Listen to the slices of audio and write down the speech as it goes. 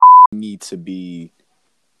need to be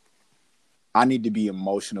I need to be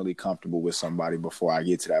emotionally comfortable with somebody before I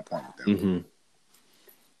get to that point with them. Mm-hmm.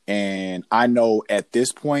 And I know at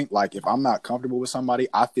this point, like if I'm not comfortable with somebody,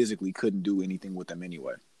 I physically couldn't do anything with them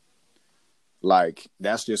anyway. Like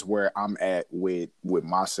that's just where I'm at with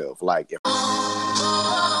myself. Like if my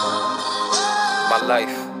life,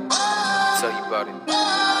 tell you about it.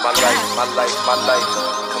 My life.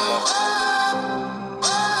 Come on.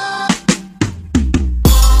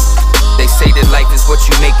 They say that life is what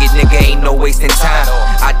you make it, nigga, ain't no wasting time.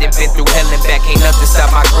 I done been through hell and back, ain't nothing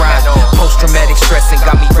stop my grind. Post-traumatic stressing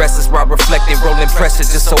got me restless while reflecting, rolling pressure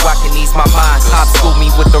just so I can ease my mind. Pop schooled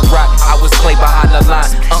me with the rock, I was clay behind the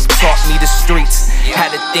line. Unc taught me the streets,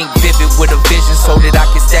 had to think vivid with a vision so that I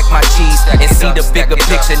can stack my cheese and see the bigger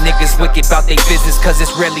picture. Niggas wicked about they business cause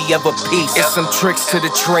it's rarely ever peace. It's some tricks to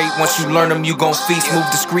the trade, once you learn them you gon' feast. Move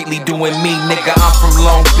discreetly doing me, nigga, I'm from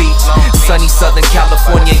Long Beach, sunny Southern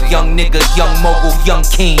California, young nigga, young mogul, young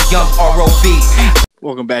king, young ROB.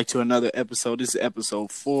 Welcome back to another episode. This is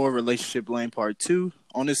episode 4, Relationship Lane Part 2.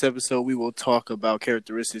 On this episode, we will talk about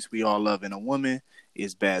characteristics we all love in a woman.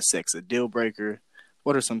 Is bad sex a deal breaker?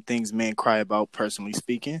 What are some things men cry about, personally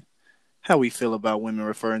speaking? How we feel about women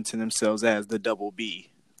referring to themselves as the double B?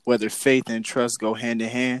 Whether faith and trust go hand in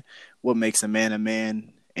hand? What makes a man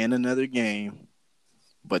and another game?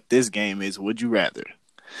 But this game is Would You Rather?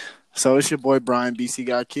 So it's your boy Brian, BC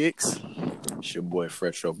Got Kicks. it's your boy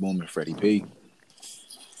Fretro Boom and Freddie P.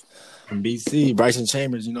 From BC, Bryson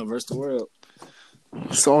Chambers, versus the world.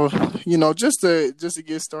 So, just to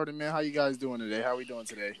get started, man, how you guys doing today? How we doing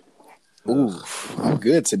today? Ooh, I'm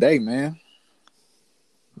good today, man.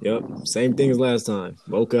 Yep, same thing as last time.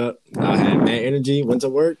 Woke up, I had mad energy, went to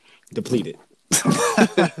work, depleted.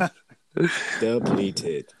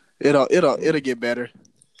 Depleted. It'll get better.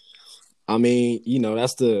 I mean,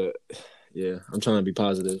 that's I'm trying to be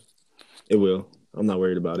positive. It will. I'm not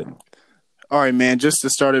worried about it. All right, man, just to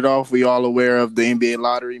start it off, we all aware of the NBA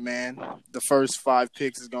lottery, man. The first 5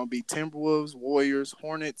 picks is going to be Timberwolves, Warriors,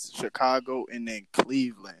 Hornets, Chicago, and then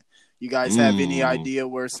Cleveland. You guys have any idea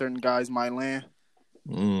where certain guys might land?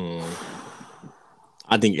 I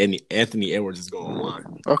think Anthony Edwards is going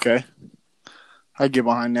on. Okay. I get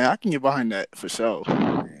behind that. I can get behind that for sure.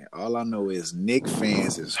 Man, all I know is Knicks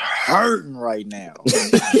fans is hurting right now.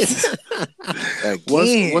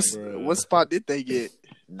 Again, what spot did they get?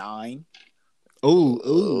 9.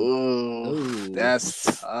 Ooh.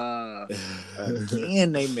 That's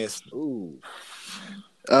again they missed. Ooh.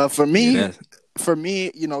 For me,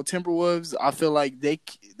 Timberwolves, I feel like they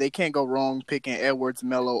can't go wrong picking Edwards,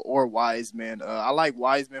 Melo, or Wiseman. I like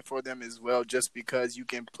Wiseman for them as well, just because you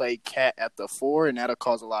can play Cat at the 4, and that'll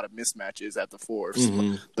cause a lot of mismatches at the 4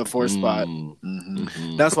 spot.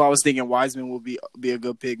 Mm-hmm. That's why I was thinking Wiseman will be a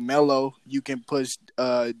good pick. Melo, you can push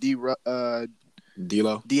D'Angelo.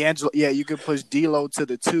 Yeah, you can push D'Lo to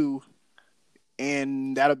the 2.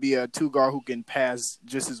 And that'll be a 2 guard who can pass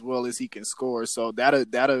just as well as he can score. So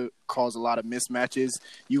that'll cause a lot of mismatches.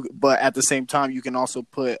 But at the same time, you can also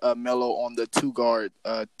put Melo on the 2 guard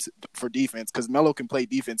for defense, because Melo can play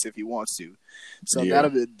defense if he wants to. So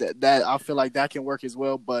that I feel like that can work as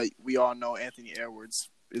well. But we all know Anthony Edwards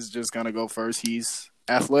is just gonna go first. He's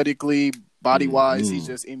athletically, body wise, he's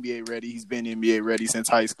just NBA ready. He's been NBA ready since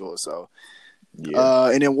high school. So.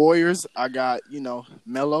 Yeah. And then Warriors, I got,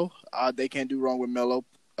 Melo. They can't do wrong with Melo.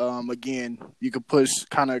 Again, you could push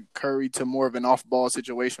kind of Curry to more of an off-ball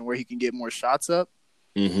situation where he can get more shots up.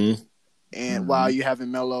 Mm-hmm. And while you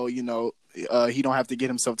having Melo, he don't have to get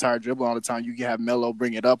himself tired dribbling all the time. You can have Melo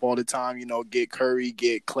bring it up all the time. Get Curry,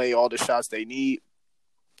 get Clay all the shots they need.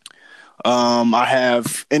 And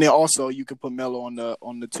then also you can put Melo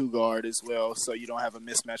on the 2 guard as well, so you don't have a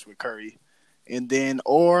mismatch with Curry. And then,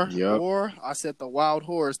 or I said the wild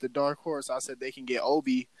horse, the dark horse. I said they can get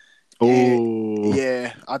Obi. Oh,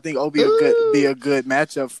 yeah, I think Obi would be a good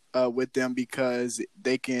matchup with them, because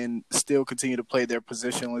they can still continue to play their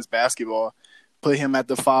positionless basketball. Put him at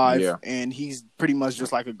the 5, and he's pretty much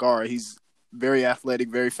just like a guard. He's very athletic,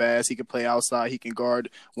 very fast. He can play outside. He can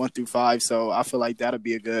guard 1 through 5. So I feel like that'll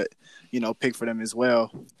be a good, pick for them as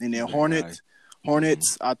well. And then Hornets,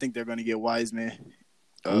 I think they're going to get Wiseman.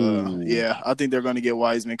 I think they're going to get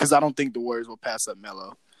Wiseman, because I don't think the Warriors will pass up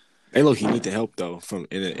Melo. Hey, look, he need the help though from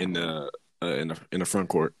in the front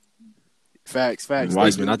court. Facts.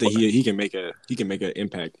 Wiseman, I think he can make an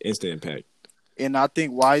impact, instant impact. And I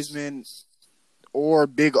think Wiseman or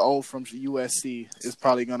Big O from USC is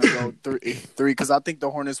probably going to go 3, because I think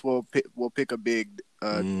the Hornets will pick a big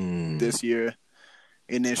this year.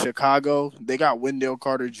 And then Chicago, they got Wendell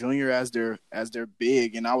Carter Jr. as their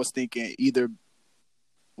big, and I was thinking either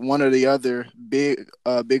one or the other, Big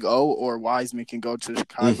O or Wiseman can go to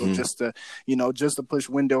Chicago just to push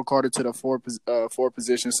Wendell Carter to the four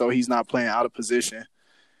position, so he's not playing out of position.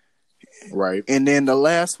 Right. And then the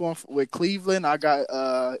last one with Cleveland, I got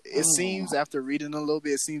it seems after reading a little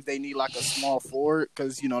bit, it seems they need like a small forward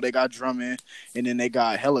because they got Drummond and then they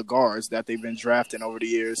got hella guards that they've been drafting over the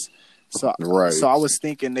years. So I was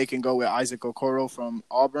thinking they can go with Isaac Okoro from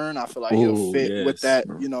Auburn. I feel like he'll fit with that.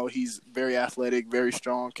 He's very athletic, very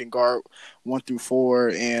strong, can guard 1 through 4,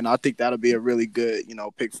 and I think that'll be a really good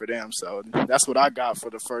pick for them. So that's what I got for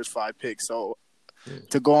the first 5 picks. So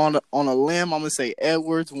to go on a limb, I'm gonna say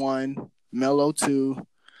Edwards 1, Melo 2,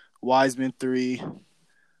 Wiseman 3,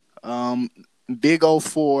 Big O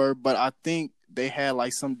 4. But I think they had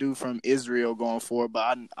like some dude from Israel going 4,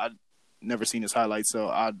 but I never seen his highlights, so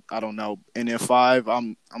I don't know. And then 5,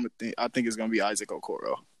 I think it's gonna be Isaac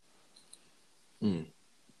Okoro.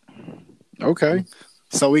 Okay.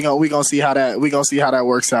 So we gonna see how that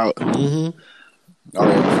works out. Mm-hmm. All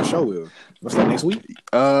right, for sure. Will. What's that next week?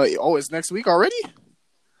 It's next week already.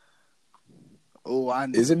 Oh,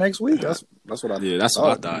 Is it next week? That's what I. Yeah, that's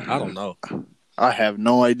what I thought. I don't know. I have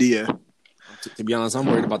no idea. To be honest, I'm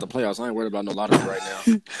worried about the playoffs. I ain't worried about no lottery right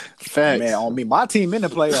now. Facts. Man, on me, my team in the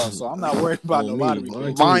playoffs, so I'm not worried about no lottery.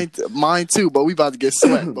 Mine too, but we about to get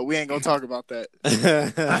swept. But we ain't gonna talk about that.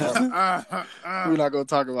 We're not gonna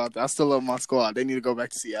talk about that. I still love my squad. They need to go back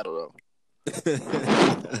to Seattle though.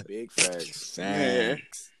 Big facts. Yeah.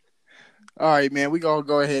 All right, man. We gonna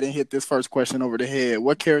go ahead and hit this first question over the head.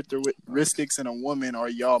 What characteristics in a woman are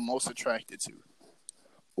y'all most attracted to?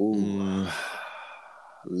 Ooh.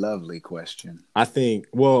 Lovely question. I think.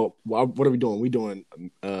 Well, what are we doing? We doing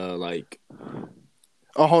like.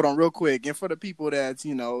 Oh, hold on, real quick. And for the people that's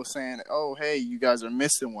saying, "Oh, hey, you guys are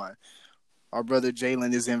missing one." Our brother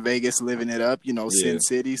Jalen is in Vegas living it up, Sin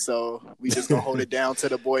City. So we just gonna hold it down till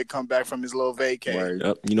the boy come back from his little vacay. Right.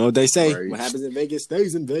 Yep. You know what they say? Right. What happens in Vegas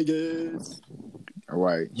stays in Vegas. All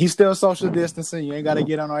right. He's still social distancing. You ain't got to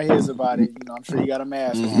get on our heads about it. I'm sure you got a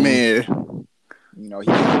mask on. Man. He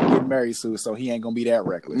getting married soon, so he ain't gonna be that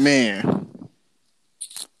reckless. Man.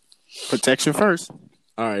 Protection first.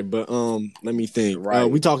 All right, but let me think. Right.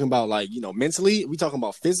 We talking about like mentally? We talking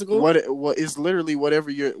about physical? What is literally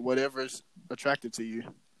whatever's attractive to you.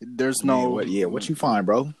 There's no. What you find,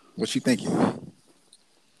 bro? What you thinking?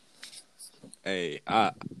 Hey,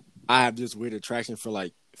 I have this weird attraction for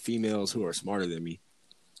like females who are smarter than me.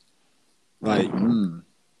 Like,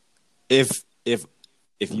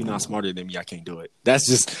 if you're not smarter than me, I can't do it. That's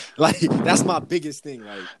just like that's my biggest thing.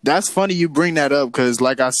 Like, that's funny you bring that up because,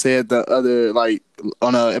 like I said, the other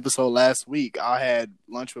on a episode last week, I had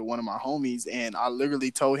lunch with one of my homies, and I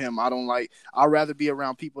literally told him I'd rather be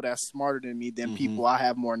around people that's smarter than me than people I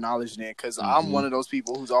have more knowledge than. Because I'm one of those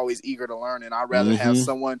people who's always eager to learn, and I'd rather have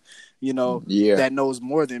someone that knows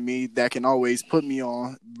more than me that can always put me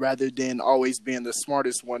on, rather than always being the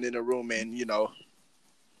smartest one in the room and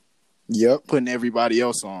Yep, putting everybody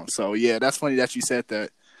else on. So yeah, that's funny that you said that.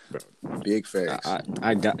 Big facts.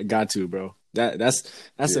 I got to, bro. That's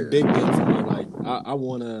a big thing for me. Like I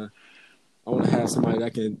wanna have somebody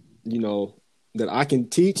that can that I can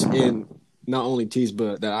teach, and not only teach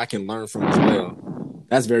but that I can learn from as well.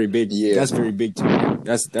 That's very big. Yeah, that's very big to me.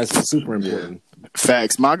 That's super important.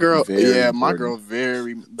 Facts. My girl, my girl,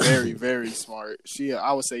 very, very, very smart.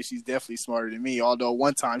 I would say she's definitely smarter than me. Although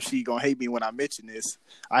one time she gonna hate me when I mention this.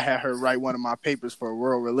 I had her write one of my papers for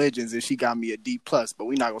world religions, and she got me a D+. But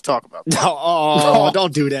we're not gonna talk about that. Oh,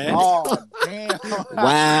 don't do that. Oh, damn!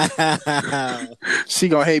 Wow. She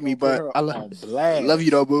gonna hate me, but I love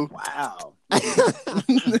you though, boo. Wow.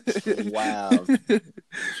 Wow.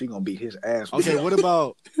 She gonna beat his ass. Okay, what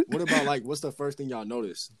about like what's the first thing y'all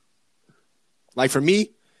notice? Like for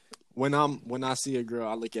me, when I see a girl,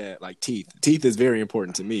 I look at like teeth. Teeth is very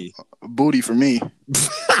important to me. Booty for me.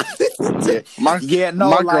 My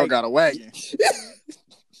girl got a wagon.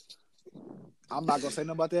 I'm not gonna say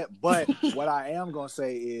nothing about that, but what I am gonna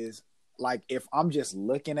say is, like, if I'm just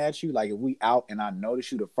looking at you, like if we out and I notice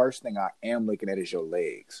you, the first thing I am looking at is your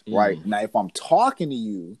legs, right? Now, if I'm talking to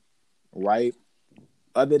you, right,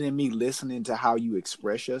 other than me listening to how you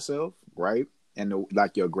express yourself, right, and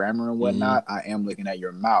like your grammar and whatnot, I am looking at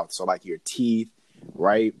your mouth. So like your teeth,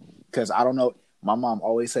 right? Because I don't know. My mom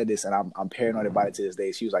always said this, and I'm paranoid about it to this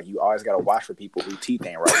day. She was like, "You always got to watch for people whose teeth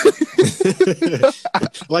ain't right."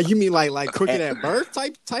 Like you mean like crooked at birth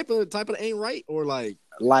type of ain't right, or like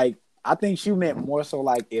I think she meant more so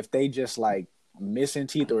like if they just like missing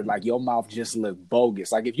teeth, or like your mouth just look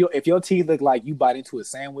bogus. Like if your teeth look like you bite into a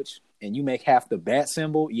sandwich and you make half the bat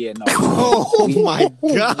symbol, yeah, no. Oh my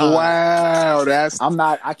god! Wow,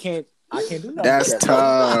 I can't do nothing. That's with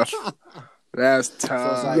that, tough. That's So it's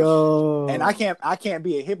tough. like, Yo. and I can't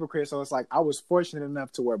be a hypocrite. So it's like I was fortunate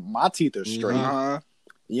enough to where my teeth are straight. Uh-huh.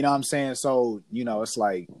 You know what I'm saying? So, you know, it's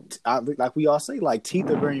like we all say, like, teeth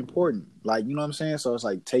are very important. Like, you know what I'm saying? So it's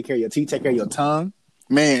like, take care of your teeth, take care of your tongue.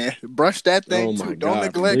 Man, brush that thing Oh too. my Don't God,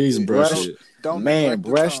 neglect please it. brush Brush- it. Don't Man, neglect the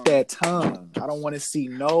brush tongue. that tongue. I don't want to see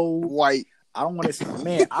no White. I don't want to see,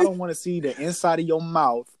 man, I don't want to see the inside of your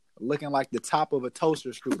mouth looking like the top of a toaster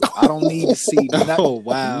strudel. I don't need to see nothing. Oh,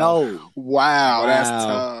 wow. No. Wow, that's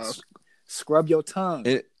Wow. tough. Scrub your tongue.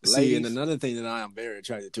 See, and ladies. another thing that I am very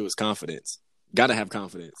attracted to is confidence. Gotta have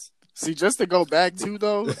confidence. See, just to go back to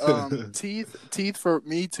though, teeth for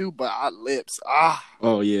me too, but lips.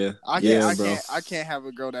 Oh yeah, I can't have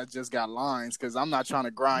a girl that just got lines because I'm not trying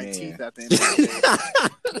to grind Man. teeth at the end of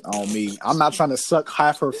the day. On me. I'm not trying to suck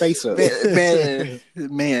half her face up.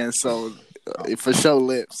 man. So for sure,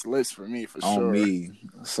 lips for me for On sure. me.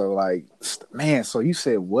 So like, man, so you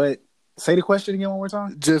said what? Say the question again one more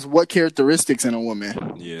time. Just what characteristics in a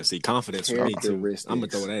woman? yeah. See, confidence for me too. Characteristics. I'm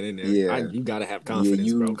gonna throw that in there. Yeah. You gotta have confidence,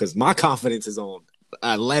 you- bro, because my confidence is on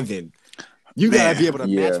 11. You gotta be able to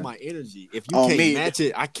Yeah. match my energy. If you On can't me. match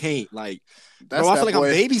it, I can't. Like, That's bro, I that feel like boy.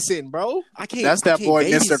 I'm babysitting, bro. I can't. That's I that can't boy,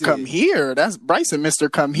 Mr. babysit. Come Here. That's Bryson,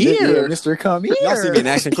 Mr. Come Yeah, Here. Mr. Come Here. Y'all see me in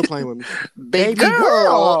action? Quit playing with me. Baby Baby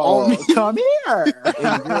girl, on me. come here.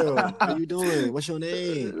 Baby girl, how you doing? What's your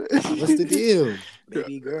name? What's the deal?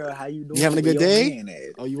 Baby girl, how you doing? You having a good Where your day? man at?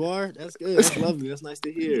 Oh, you are? That's good. That's lovely. That's nice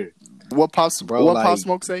to hear. What Pop Bro, what Pop like-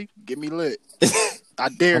 Smoke say? Get me lit. I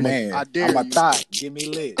dare you. Man, I dare I'm a you. thought. Give me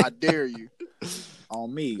lit. I dare you.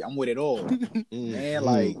 On me. I'm with it all. Mm, Man,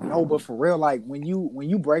 like, no, but for real, like when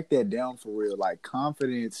you break that down for real, like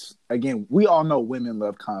confidence, again, we all know women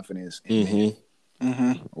love confidence in men,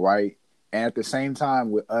 Mm-hmm. right? And at the same time,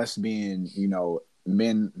 with us being, you know,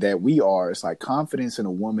 men that we are, it's like confidence in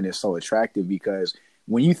a woman is so attractive because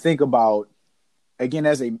when you think about, again,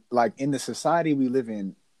 as a, like in the society we live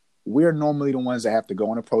in, we're normally the ones that have to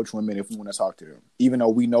go and approach women if we want to talk to them, even though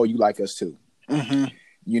we know you like us too. Mm-hmm.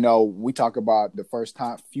 You know, we talk about the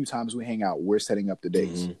few times we hang out, we're setting up the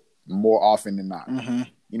dates more often than not. Mm-hmm.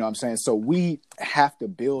 You know what I'm saying? So we have to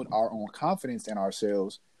build our own confidence in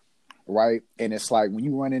ourselves, right? And it's like when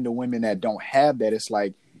you run into women that don't have that, it's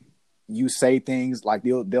like you say things like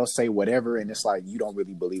they'll say whatever, and it's like you don't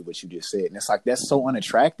really believe what you just said, and it's like that's so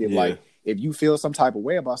unattractive. Yeah. Like if you feel some type of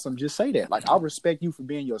way about something, just say that. Like I respect you for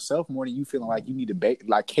being yourself more than you feeling like you need to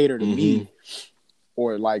like cater to me.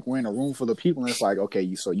 Or like we're in a room full of people and it's like, okay,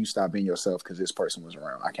 you stop being yourself because this person was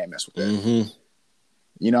around. I can't mess with that. Mm-hmm.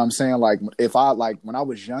 You know what I'm saying? Like if I like when I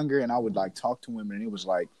was younger and I would like talk to women and it was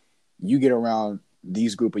like, you get around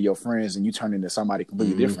these group of your friends and you turn into somebody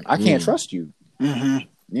completely different. I can't trust you. Mm-hmm.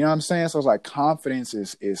 You know what I'm saying? So it's like confidence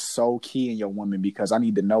is so key in your woman because I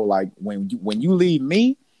need to know like when you leave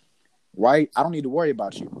me, right? I don't need to worry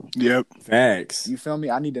about you. Yep. Facts. You feel me?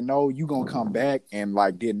 I need to know you gonna come back and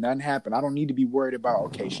like did nothing happen. I don't need to be worried about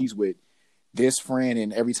okay, she's with this friend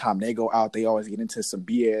and every time they go out they always get into some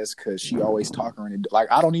BS because she always talking and like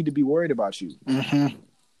I don't need to be worried about you Mm-hmm.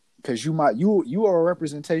 because you are a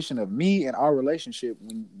representation of me and our relationship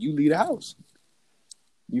when you leave the house.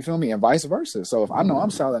 You feel me? And vice versa. So if I know I'm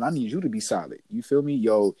solid, I need you to be solid. You feel me?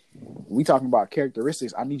 Yo, we talking about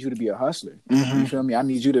characteristics. I need you to be a hustler. Mm-hmm. You feel me? I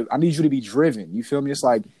need you to be driven. You feel me? It's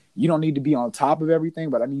like you don't need to be on top of everything,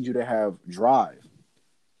 but I need you to have drive.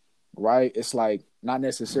 Right? It's like not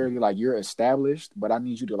necessarily like you're established, but I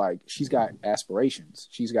need you to like she's got aspirations.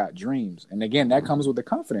 She's got dreams. And again, that comes with the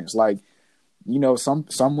confidence. Like, you know, some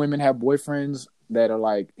women have boyfriends that are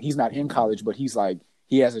like he's not in college, but he's like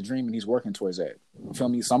he has a dream and he's working towards that. You feel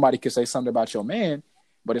me? Somebody could say something about your man,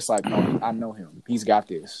 but it's like, no, I know him. He's got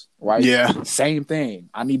this, right? Yeah. Same thing.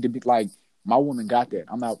 I need to be like, my woman got that.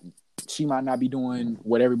 She might not be doing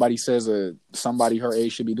what everybody says somebody her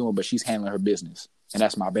age should be doing, but she's handling her business. And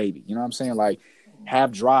that's my baby. You know what I'm saying? Like,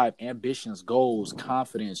 have drive, ambitions, goals,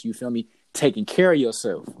 confidence. You feel me? Taking care of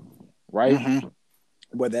yourself, right? Mm-hmm.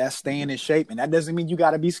 Whether that's staying in shape, and that doesn't mean you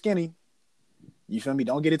got to be skinny. You feel me?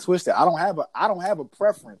 Don't get it twisted. I don't have a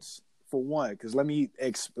preference for one, because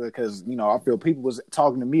because you know I feel people was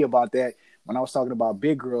talking to me about that when I was talking about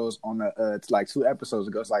big girls on the like 2 episodes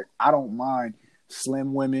ago. It's like I don't mind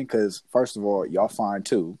slim women because first of all, y'all fine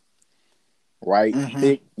too, right? Mm-hmm.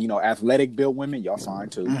 Thick, you know, athletic built women, y'all fine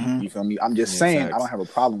too. Mm-hmm. You feel me? I'm just Yeah, saying facts. I don't have a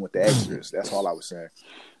problem with the extras. That's all I was saying.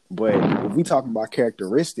 But if we talking about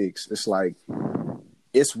characteristics, it's like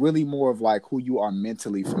it's really more of like who you are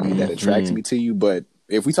mentally for me that attracts me to you. But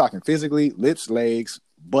if we talking physically, lips, legs,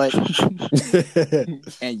 butt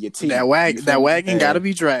and your teeth. That wagon gotta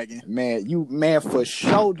be dragging. Man, for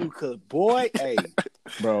sure, do. Cause boy, hey,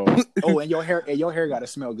 bro. Oh, and your hair gotta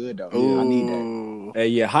smell good though. Yeah, I need that. Hey,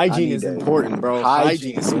 yeah, hygiene is important, bro.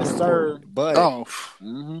 Hygiene is super important. But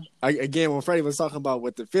again, when Freddie was talking about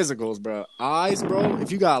with the physicals, bro, eyes, bro.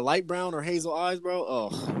 If you got light brown or hazel eyes, bro,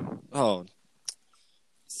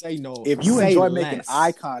 say no. If you enjoy making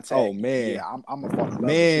eye contact, oh man, yeah, I'm a fall in love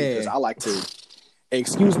with you because I like to.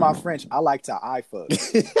 Excuse my French. I like to eye fuck.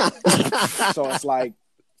 So it's like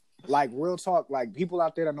real talk. Like people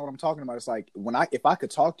out there that know what I'm talking about. It's like if I could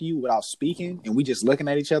talk to you without speaking and we just looking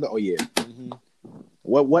at each other. Oh yeah. Mm-hmm.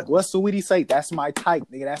 What Saweetie say? That's my type,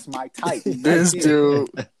 nigga. That's my type. This dude.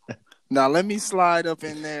 Now let me slide up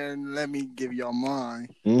in there and let me give y'all mine.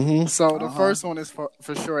 Mm-hmm. So the first one is for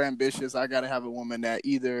sure ambitious. I gotta have a woman that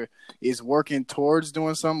either is working towards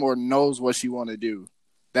doing something or knows what she want to do.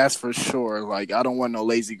 That's for sure. Like, I don't want no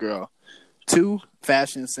lazy girl. 2,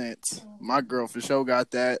 fashion sense. My girl for sure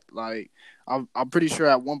got that. Like, I'm pretty sure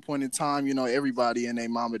at one point in time, you know, everybody and their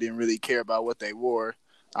mama didn't really care about what they wore.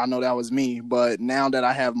 I know that was me. But now that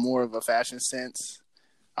I have more of a fashion sense,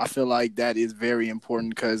 I feel like that is very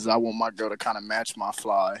important because I want my girl to kind of match my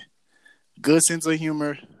fly. Good sense of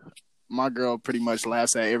humor. My girl pretty much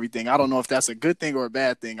laughs at everything. I don't know if that's a good thing or a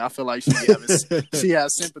bad thing. I feel like she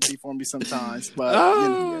has sympathy for me sometimes, but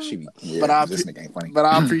this nigga ain't funny. But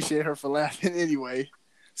I appreciate her for laughing anyway.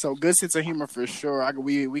 So good sense of humor for sure.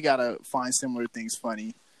 We gotta find similar things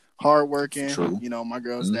funny. Hardworking, you know, my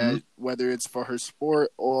girl's that whether it's for her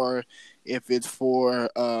sport or if it's for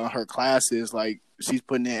her classes, like she's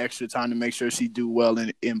putting in extra time to make sure she do well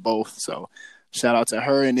in both. So. Shout out to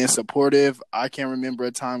her. And then supportive. I can't remember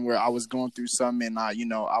a time where I was going through something and I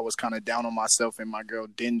was kind of down on myself and my girl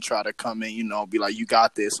didn't try to come in, be like, you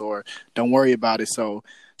got this or don't worry about it. So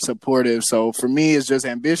supportive. So for me, it's just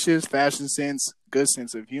ambitious, fashion sense, good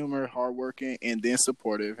sense of humor, hardworking, and then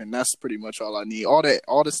supportive. And that's pretty much all I need. All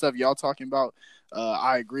the stuff y'all talking about,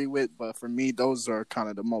 I agree with. But for me, those are kind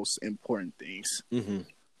of the most important things. Mm-hmm.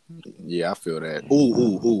 Yeah, I feel that.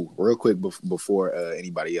 Ooh. Real quick before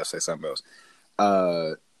anybody else says something else.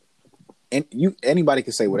 And anybody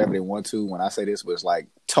can say whatever they want to when I say this, but it's like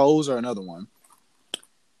toes are another one.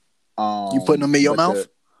 You putting them in your mouth?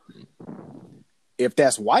 If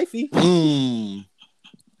that's wifey,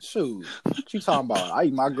 shoot, what you talking about? I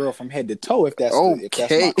eat my girl from head to toe. If that's my queen,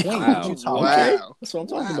 what you talking about? That's what I'm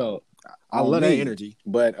talking about. I love that energy.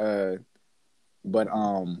 But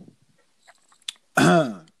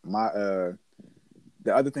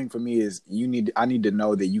the other thing for me is I need to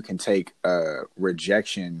know that you can take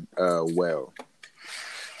rejection well,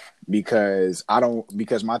 because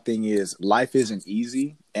my thing is life isn't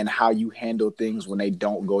easy, and how you handle things when they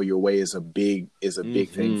don't go your way is a big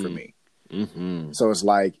thing for me. Mm-hmm. So it's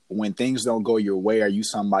like when things don't go your way, are you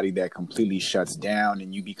somebody that completely shuts down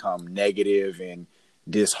and you become negative and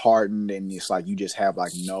disheartened, and it's like you just have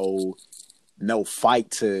like no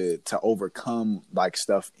fight to overcome like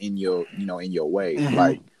stuff in your way,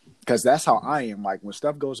 like, because that's how I am. Like when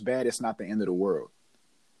stuff goes bad, it's not the end of the world.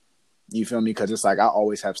 You feel me? Because it's like I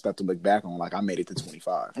always have stuff to look back on. Like I made it to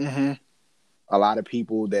 25. Mm-hmm. A lot of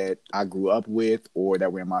people that I grew up with or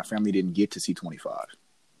that were in my family didn't get to see 25.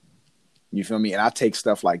 You feel me? And I take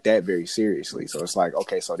stuff like that very seriously. So it's like,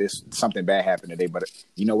 okay, so something bad happened today, but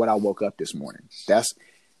you know what? I woke up this morning.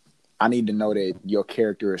 I need to know that your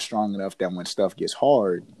character is strong enough that when stuff gets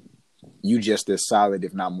hard, you just as solid,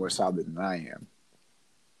 if not more solid than I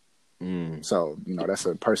am. So, that's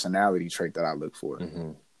a personality trait that I look for.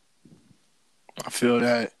 Mm-hmm. I feel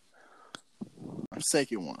that.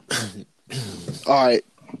 Second one. All right.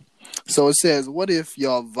 So it says, what if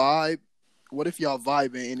y'all vibing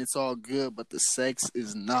and it's all good, but the sex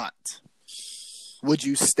is not? Would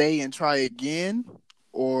you stay and try again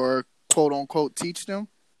or quote unquote teach them?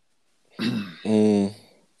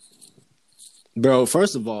 Bro,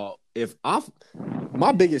 first of all,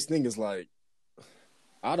 my biggest thing is like,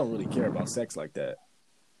 I don't really care about sex like that.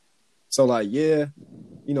 So like, yeah,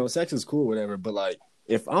 sex is cool, whatever. But like,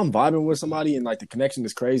 if I'm vibing with somebody and like the connection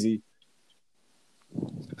is crazy,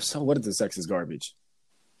 so what if the sex is garbage?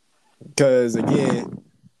 Because again,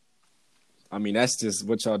 I mean, that's just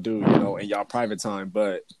what y'all do, in y'all private time.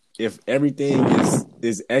 But if everything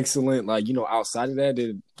is excellent, like, outside of that,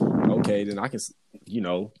 then okay, then I can,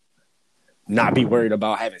 not be worried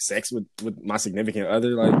about having sex with my significant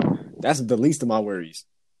other. Like, that's the least of my worries.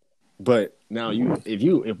 But now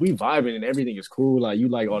if we vibing and everything is cool, like you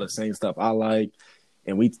like all the same stuff I like,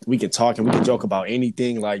 and we can talk and we can joke about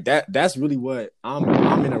anything like that. That's really what I'm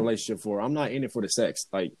in a relationship for. I'm not in it for the sex.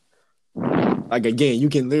 Like again, you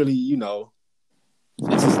can literally,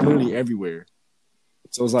 It's just literally everywhere.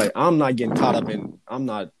 So it's like I'm not getting caught up in. I'm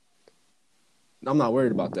not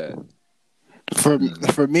worried about that.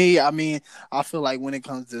 For me, I mean, I feel like when it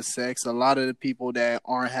comes to sex, a lot of the people that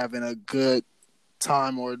aren't having a good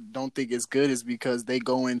time or don't think it's good is because they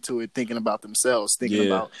go into it thinking about themselves, thinking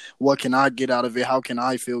about what can I get out of it, how can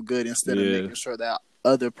I feel good, instead of making sure that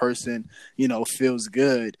other person, feels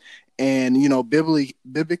good. And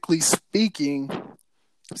biblically speaking,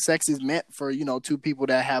 sex is meant for two people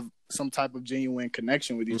that have some type of genuine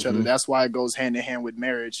connection with each other. That's why it goes hand in hand with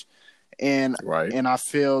marriage. And I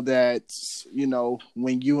feel that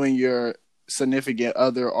when you and your significant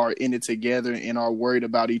other are in it together and are worried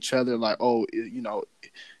about each other, like, oh,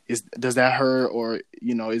 does that hurt, or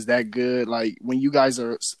is that good? Like, when you guys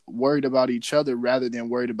are worried about each other rather than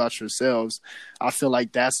worried about yourselves, I feel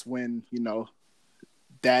like that's when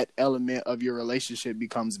that element of your relationship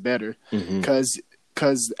becomes better.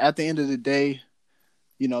 Because at the end of the day,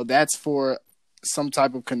 that's for some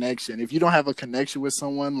type of connection. If you don't have a connection with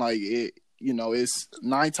someone, like it, it's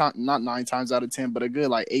not 9 times out of 10, but a good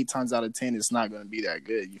like 8 times out of 10, it's not going to be that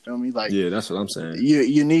good. You feel me? Like, yeah, that's what I'm saying.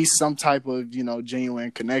 You need some type of genuine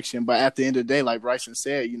connection. But at the end of the day, like Bryson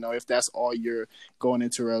said, if that's all you're going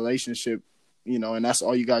into a relationship, and that's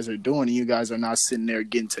all you guys are doing, and you guys are not sitting there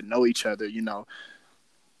getting to know each other,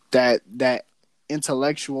 that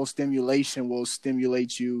intellectual stimulation will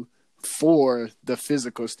stimulate you for the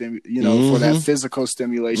physical for that physical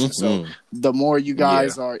stimulation. So the more you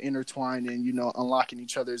guys are intertwined and unlocking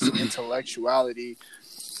each other's intellectuality,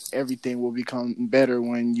 everything will become better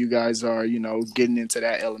when you guys are getting into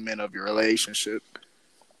that element of your relationship.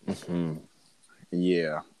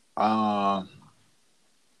 Yeah.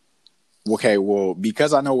 Okay, well,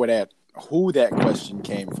 because I know who that question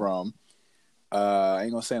came from, I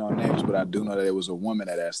ain't gonna say no names, but I do know that it was a woman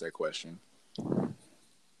that asked that question.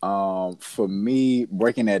 For me,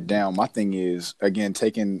 breaking that down, my thing is, again,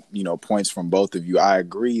 taking, points from both of you. I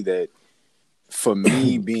agree that for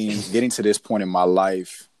me getting to this point in my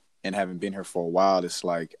life and having been here for a while, it's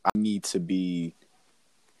like, I need to be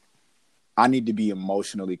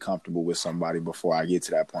emotionally comfortable with somebody before I get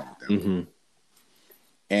to that point with them.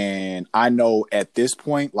 And I know at this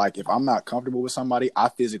point, like, if I'm not comfortable with somebody, I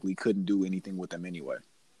physically couldn't do anything with them anyway.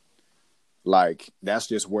 Like, that's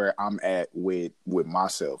just where I'm at with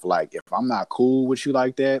myself. Like, if I'm not cool with you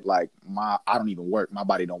like that, like, I don't even work. My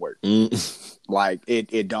body don't work. Like,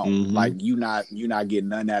 it don't. Like, you not getting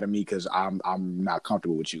nothing out of me because I'm not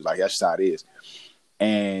comfortable with you. Like, that's just how it is.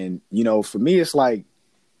 And for me, it's like,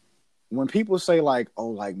 when people say like, oh,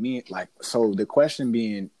 like me, like, so the question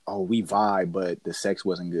being, oh, we vibe, but the sex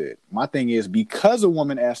wasn't good. My thing is, because a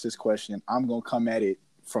woman asked this question, I'm going to come at it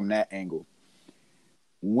from that angle.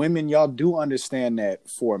 Women, y'all do understand that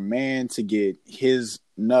for a man to get his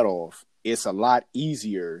nut off, it's a lot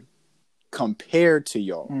easier compared to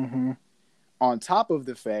y'all. On top of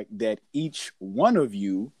the fact that each one of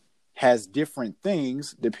you has different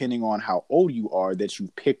things, depending on how old you are, that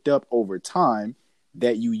you've picked up over time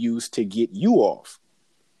that you use to get you off.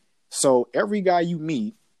 So every guy you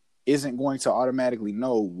meet isn't going to automatically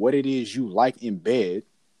know what it is you like in bed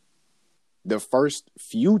the first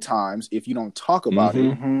few times if you don't talk about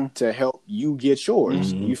it to help you get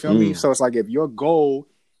yours. You feel me? So it's like, if your goal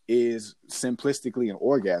is simplistically an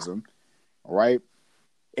orgasm, right?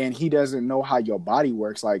 And he doesn't know how your body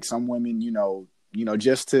works. Like, some women,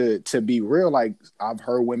 just to be real, like, I've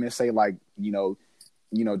heard women say, like,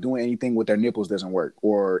 doing anything with their nipples doesn't work,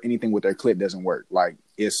 or anything with their clit doesn't work. Like,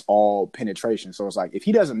 it's all penetration. So it's like, if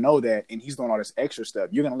he doesn't know that and he's doing all this extra stuff,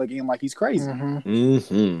 you're going to look at him like he's crazy.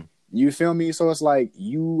 You feel me? So it's like,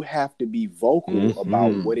 you have to be vocal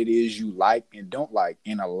about what it is you like and don't like.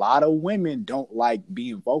 And a lot of women don't like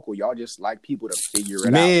being vocal. Y'all just like people to figure it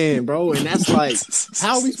out. Man, bro. And that's like,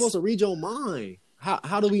 how are we supposed to read your mind?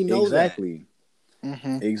 How do we know exactly?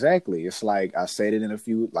 Exactly. It's like, I said it in a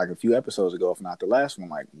few episodes ago, if not the last one,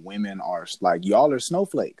 like, women are like, y'all are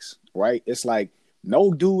snowflakes, right? It's like,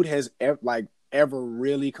 no dude has ever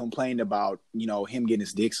really complained about, him getting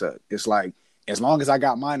his dick sucked. It's like, as long as I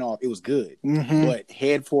got mine off, it was good. But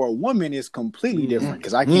head for a woman is completely different,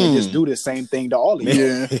 because I can't just do the same thing to all of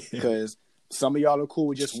you. Because some of y'all are cool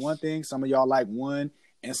with just one thing, some of y'all like one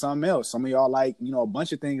and something else. Some of y'all like, a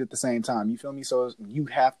bunch of things at the same time. You feel me? So you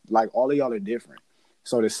have, like, all of y'all are different.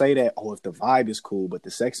 So to say that, oh, if the vibe is cool, but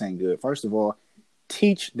the sex ain't good, first of all,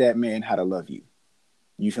 teach that man how to love you.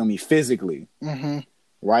 You feel me? Physically.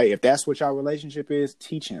 Right? If that's what y'all relationship is,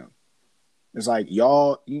 teach him. It's like,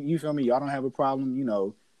 y'all, you feel me? Y'all don't have a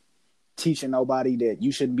problem, teaching nobody that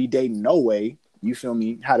you shouldn't be dating no way. You feel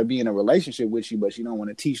me? How to be in a relationship with you, but you don't want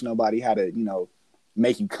to teach nobody how to,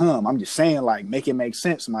 make you come. I'm just saying, like, make it make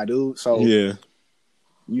sense, my dude. So Yeah.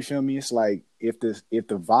 you feel me? It's like if the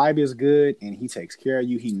vibe is good and he takes care of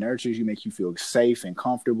you, he nurtures you, makes you feel safe and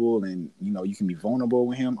comfortable, and you know you can be vulnerable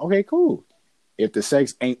with him. Okay, cool. If the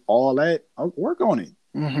sex ain't all that, work on it.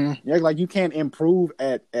 Mm-hmm. Yeah, like you can't improve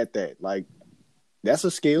at that. Like that's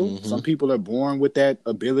a skill. Mm-hmm. Some people are born with that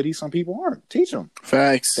ability. Some people aren't. Teach them.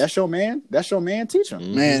 Facts. That's your man. That's your man. Teach him.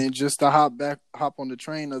 Mm-hmm. Man, and just to hop on the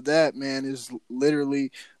train of that, man, is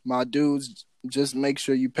literally my dudes. Just make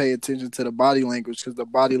sure you pay attention to the body language, because the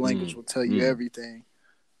body language will tell you everything.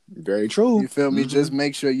 Very true. You feel me? Just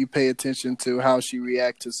make sure you pay attention to how she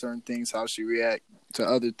react to certain things, how she react to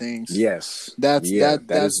other things. Yes. That's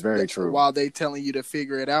very true. While they telling you to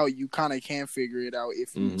figure it out, you kind of can figure it out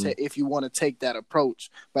if you if you want to take that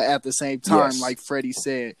approach. But at the same time, like Freddie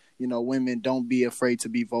said, you know, women, don't be afraid to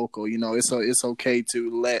be vocal. You know, it's okay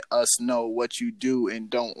to let us know what you do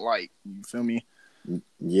and don't like. You feel me?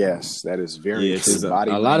 Yes, that is very true.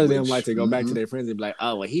 A lot of them like to go back to their friends and be like,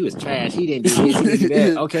 "Oh, well, he was trash. He didn't do this. He didn't do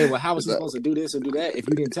that." Okay, well, how was he supposed to do this or do that if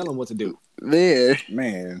you didn't tell him what to do?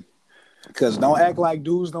 Man. Because don't act like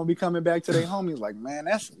dudes don't be coming back to their homies like, man,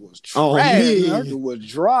 that shit was trash. Oh, man. That was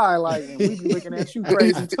dry. Like, and we be looking at you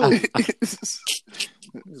crazy too.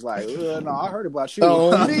 It's like, no, I heard about you.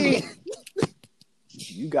 Oh, me.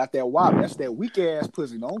 You got that wop. That's that weak ass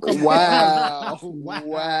pussy. Don't come. Wow.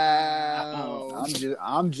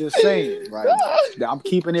 I'm just saying. Like, I'm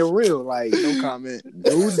keeping it real. Like, no comment.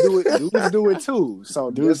 Dudes do it. Dudes do it too. So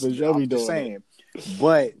dudes I'm be just saying.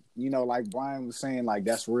 But you know, like Brian was saying, like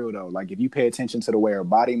that's real though. Like if you pay attention to the way her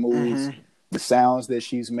body moves, the sounds that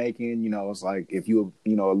she's making, you know, it's like if you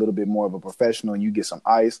know a little bit more of a professional and you get some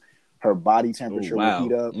ice, her body temperature will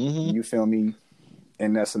heat up. You feel me?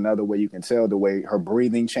 And that's another way you can tell the way her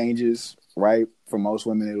breathing changes, right? For most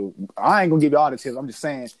women, I ain't gonna give you all the tips. I'm just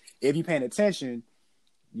saying, if you're paying attention,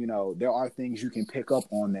 you know, there are things you can pick up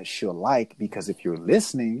on that she'll like, because if you're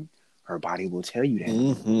listening, her body will tell you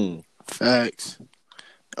that. Facts.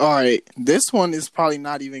 All right, this one is probably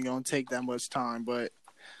not even gonna take that much time, but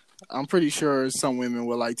I'm pretty sure some women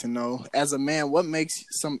would like to know. As a man, what makes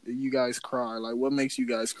you guys cry? Like, what makes you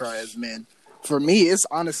guys cry as men? For me, it's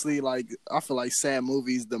honestly like I feel like sad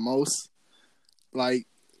movies the most. Like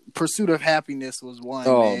Pursuit of Happiness was one,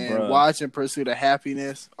 man. Bro. Watching Pursuit of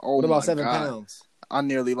Happiness. Oh, what about 7 pounds? I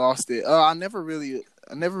nearly lost it. I never really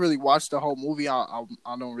watched the whole movie. I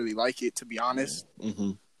don't really like it, to be honest.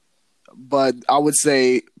 But I would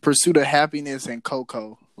say Pursuit of Happiness and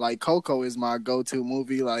Coco. Like Coco is my go-to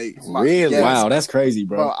movie. Like really, wow, that's crazy,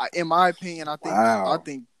 bro. In my opinion, I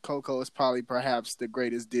think Coco is probably perhaps the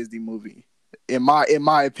greatest Disney movie. In my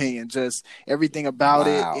opinion, just everything about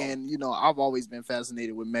it, and you know, I've always been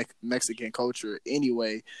fascinated with Mexican culture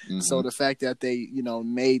anyway. So the fact that they, you know,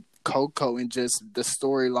 made Coco and just the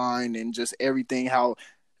storyline and just everything,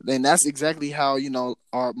 then that's exactly how, you know,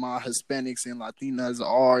 my Hispanics and Latinos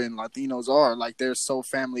are. Like they're so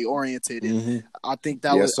family oriented, and I think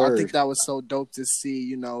that was so dope to see.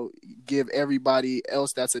 You know, give everybody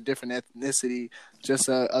else that's a different ethnicity just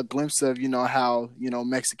a glimpse of, you know, how, you know,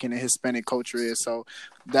 Mexican and Hispanic culture is. So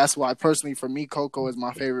that's why personally for me, Coco is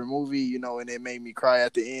my favorite movie. You know, and it made me cry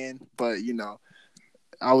at the end. But you know,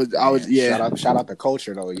 I was shout out the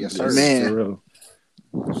culture though, yes sir, man.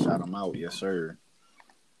 Shout them out, yes sir.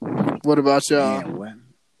 What about y'all? Man,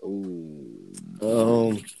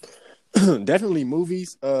 definitely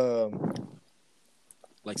movies.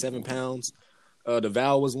 Like 7 pounds. The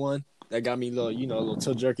Vow was one that got me a little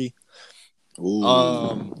tilt jerky. I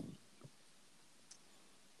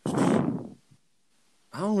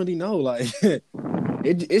don't really know. Like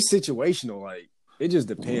it's situational. Like it just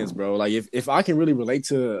depends, bro. Like if I can really relate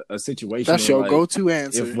to a situation, that's your like, go-to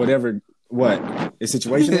answer. If whatever. What? It's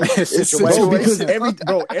situational? Bro, because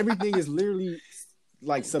everything is literally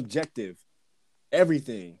like subjective.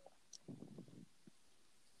 Everything.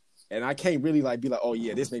 And I can't really like be like, oh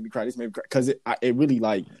yeah, this made me cry, because it really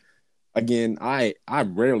like, again, I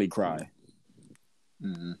rarely cry.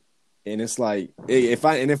 And it's like if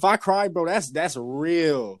I cry, bro, that's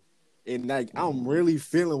real. And like I'm really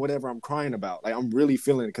feeling whatever I'm crying about. Like I'm really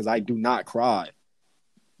feeling it because I do not cry.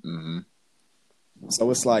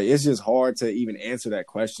 So it's like, it's just hard to even answer that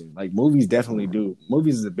question. Like movies definitely do.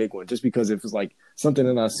 Movies is a big one, just because if it's like something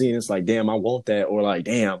that I've seen, it's like, damn, I want that. Or like,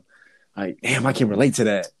 damn, I can relate to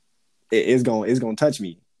that. It's going to touch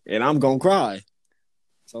me and I'm going to cry.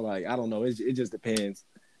 So like, I don't know. It just depends.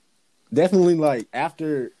 Definitely like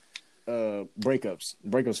after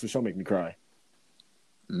breakups for sure make me cry.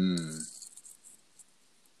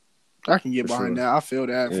 I can get behind that. I feel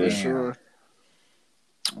that for sure.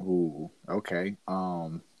 Ooh, okay.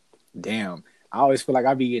 Damn. I always feel like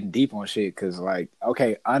I be getting deep on shit because, like,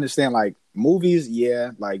 okay, I understand, like, movies,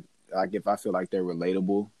 yeah, like if I feel like they're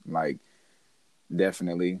relatable, like,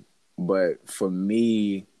 definitely. But for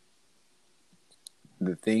me,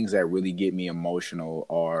 the things that really get me emotional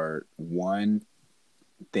are one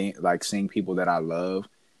thing, like seeing people that I love,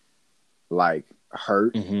 like,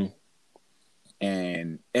 hurt. Mm-hmm.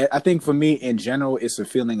 And I think for me in general, it's a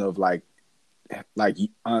feeling of like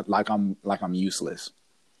I'm useless.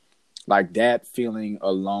 Like that feeling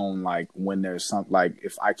alone, like when there's some, like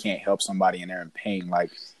if I can't help somebody and they're in pain, like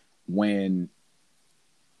when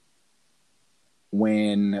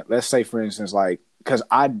let's say for instance, like, because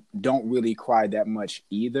I don't really cry that much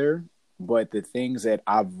either, but the things that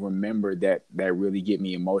I've remembered that really get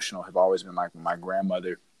me emotional have always been like my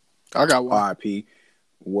grandmother, I got one. RIP,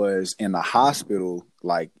 was in the hospital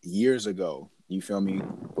like years ago. You feel me?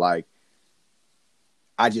 Like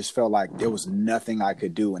I just felt like there was nothing I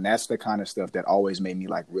could do, and that's the kind of stuff that always made me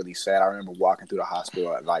like really sad. I remember walking through the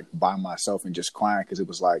hospital like by myself and just crying because it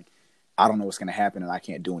was like I don't know what's gonna happen and I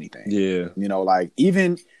can't do anything. Yeah, you know, like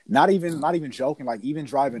even not even joking, like even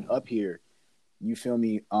driving up here, you feel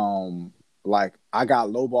me? Like I got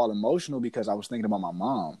lowball emotional because I was thinking about my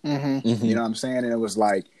mom. Mm-hmm. Mm-hmm. You know what I'm saying? And it was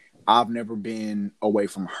like I've never been away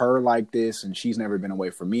from her like this, and she's never been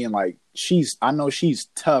away from me. And like I know she's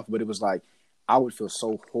tough, but it was like I would feel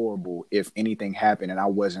so horrible if anything happened and I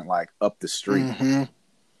wasn't like up the street. Mm-hmm.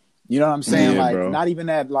 You know what I'm saying? Yeah, like, bro. not even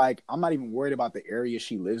that, like, I'm not even worried about the area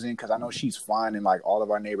she lives in because I know she's fine and like all of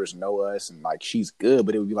our neighbors know us and like she's good.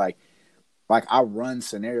 But it would be like I run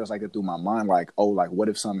scenarios like that through my mind, like, oh, like what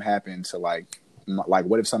if something happened to like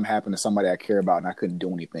what if something happened to somebody I care about and I couldn't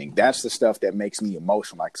do anything? That's the stuff that makes me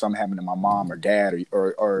emotional. Like something happened to my mom or dad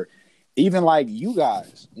or even like you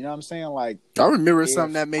guys. You know what I'm saying? Like I remember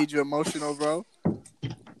something that made you emotional, bro.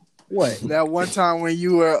 What? That one time when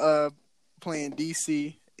you were playing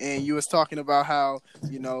DC and you was talking about how,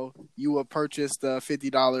 you know, you would purchase the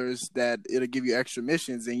 $50 that it'll give you extra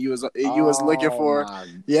missions, and you was looking for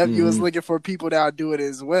you was looking for people that'll do it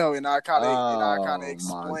as well, and I kind of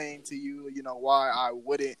explained to you, you know, why I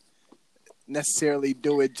wouldn't necessarily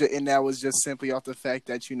do it, and that was just simply off the fact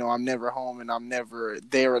that, you know, I'm never home and I'm never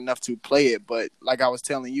there enough to play it. But like I was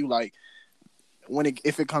telling you, like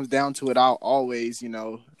if it comes down to it, I'll always, you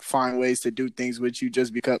know, find ways to do things with you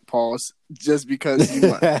just because just because you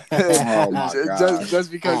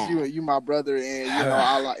just because you my brother, and you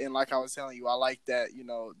know and like I was telling you, I like that, you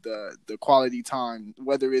know, the quality time,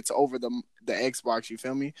 whether it's over the Xbox, you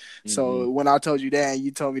feel me? Mm-hmm. So when I told you that and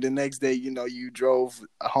you told me the next day, you know, you drove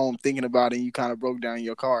home thinking about it and you kind of broke down in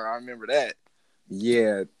your car. I remember that.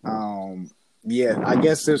 Yeah. Yeah, I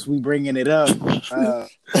guess since we bringing it up,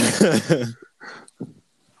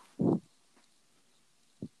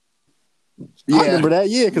 yeah, I remember that.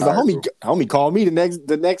 Yeah, because the homie called me the next.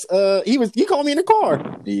 He called me in the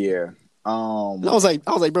car. Yeah. And I was like,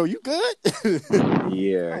 bro, you good?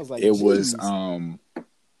 Yeah. Like, it was.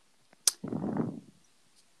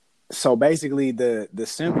 So basically, the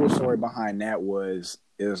simple story behind that was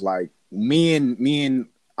like me and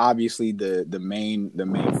obviously the main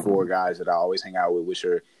four guys that I always hang out with, which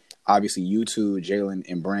are obviously you two, Jalen,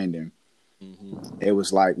 and Brandon. Mm-hmm. It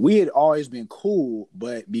was like we had always been cool,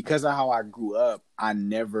 but because of how I grew up, I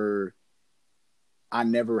never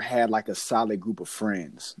had like a solid group of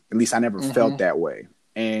friends. At least I never felt that way.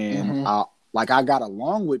 And I got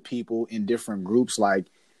along with people in different groups. Like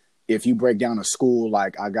if you break down a school,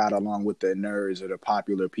 like I got along with the nerds or the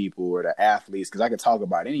popular people or the athletes because I could talk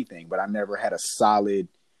about anything, but I never had a solid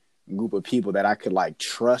group of people that I could like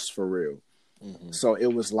trust for real. Mm-hmm. So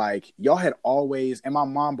it was like y'all had always, and my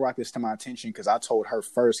mom brought this to my attention because I told her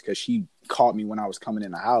first because she caught me when I was coming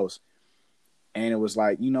in the house, and it was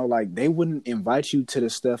like, you know, like they wouldn't invite you to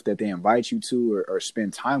the stuff that they invite you to or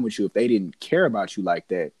spend time with you if they didn't care about you like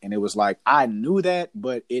that. And it was like I knew that,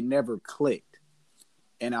 but it never clicked.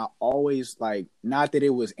 And I always like, not that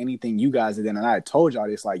it was anything you guys did, and I told y'all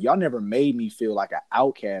this, like y'all never made me feel like an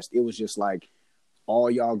outcast. It was just like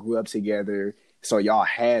all y'all grew up together. So y'all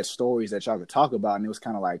had stories that y'all could talk about, and it was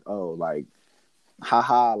kind of like, oh, like,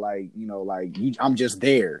 haha, like, you know, like I'm just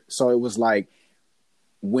there. So it was like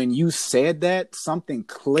when you said that, something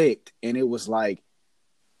clicked, and it was like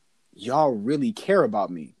y'all really care about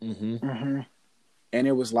me. Mm-hmm. Mm-hmm. And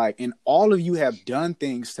it was like, and all of you have done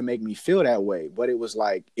things to make me feel that way, but it was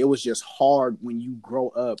like it was just hard when you grow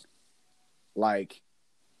up, like.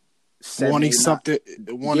 Wanting something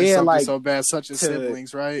like, so bad, such as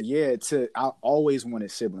siblings, right? Yeah, I always wanted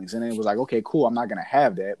siblings, and it was like, okay, cool, I'm not gonna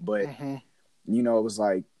have that, but you know, it was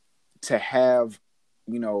like to have,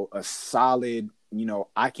 you know, a solid, you know,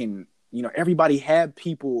 I can you know, everybody had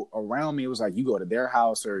people around me. It was like, you go to their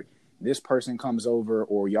house or this person comes over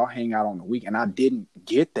or y'all hang out on the week. And I didn't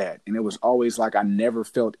get that. And it was always like, I never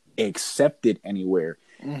felt accepted anywhere.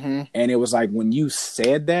 Mm-hmm. And it was like, when you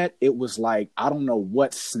said that, it was like, I don't know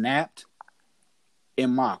what snapped in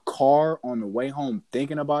my car on the way home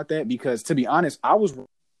thinking about that. Because to be honest, I was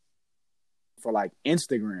for like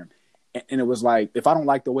Instagram. And it was like, if I don't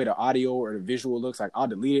like the way the audio or the visual looks, like I'll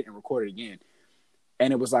delete it and record it again.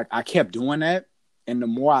 And it was like, I kept doing that. And the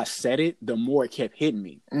more I said it, the more it kept hitting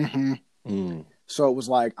me. Mm-hmm. Mm. So it was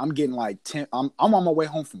like, I'm getting like I'm on my way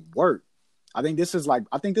home from work. I think this was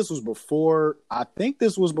before, no, I think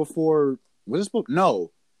this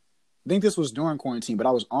was during quarantine, but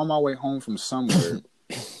I was on my way home from somewhere.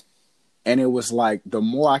 And it was like, the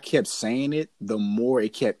more I kept saying it, the more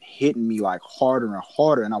it kept hitting me like harder and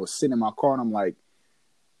harder. And I was sitting in my car and I'm like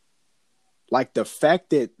the fact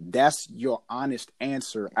that that's your honest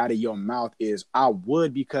answer out of your mouth is, I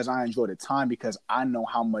would, because I enjoy the time, because I know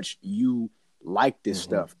how much you like this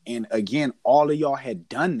stuff. And again, all of y'all had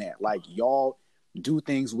done that. Like, y'all do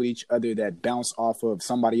things with each other that bounce off of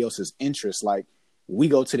somebody else's interest. Like, we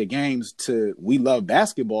go to the games we love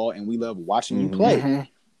basketball and we love watching you play. Mm-hmm.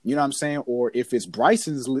 You know what I'm saying? Or if it's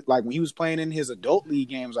Bryson's, like when he was playing in his adult league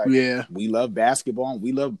games, like, we love basketball and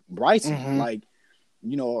we love Bryson. Mm-hmm. Like,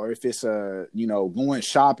 you know, or if it's you know, going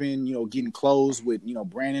shopping, you know, getting clothes with, you know,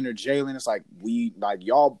 Brandon or Jalen, it's like,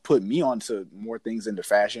 y'all put me onto more things into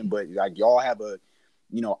fashion, but like y'all have a,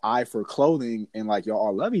 you know, eye for clothing, and like y'all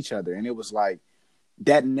all love each other. And it was like,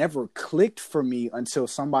 that never clicked for me until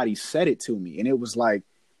somebody said it to me. And it was like,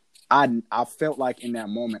 I felt like in that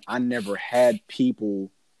moment, I never had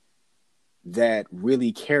people that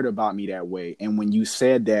really cared about me that way. And when you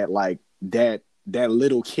said that, like that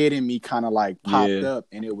little kid in me kind of like popped up,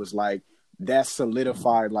 and it was like, that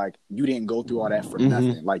solidified, like, you didn't go through all that for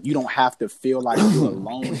nothing. Like, you don't have to feel like you're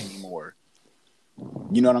alone anymore.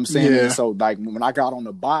 You know what I'm saying? Yeah. And so like when I got on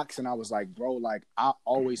the box and I was like, bro, like I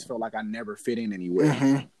always felt like I never fit in anywhere.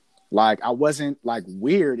 Mm-hmm. Like, I wasn't like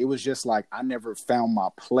weird. It was just like, I never found my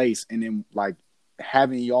place. And then like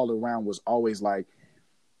having y'all around was always like,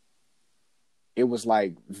 it was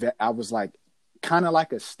like, I was like, kind of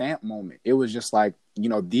like a stamp moment. It was just like, you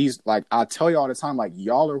know, these, like, I tell you all the time, like,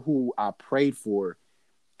 y'all are who I prayed for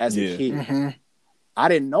as a kid. Mm-hmm. I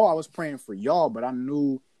didn't know I was praying for y'all, but I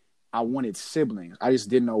knew I wanted siblings. I just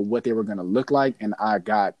didn't know what they were going to look like. And I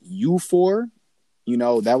got you for, you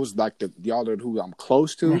know, that was like y'all are who I'm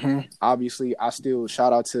close to. Mm-hmm. Obviously, I still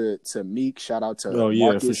shout out to Meek, shout out to for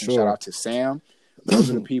Marcus, and sure. shout out to Sam. Those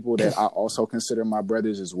are the people that I also consider my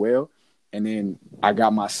brothers as well. And then I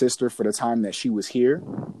got my sister for the time that she was here.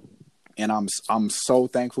 And I'm so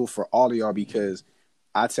thankful for all of y'all, because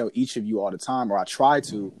I tell each of you all the time, or I try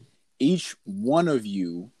to, each one of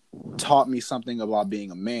you taught me something about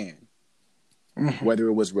being a man, whether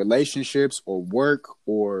it was relationships or work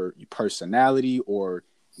or personality or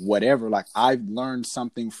whatever. Like, I've learned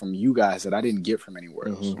something from you guys that I didn't get from anywhere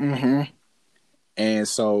else. Mm-hmm. And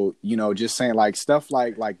so, you know, just saying like stuff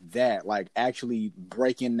like that, like actually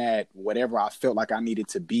breaking that, whatever I felt like I needed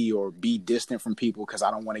to be or be distant from people because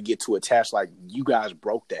I don't want to get too attached. Like, you guys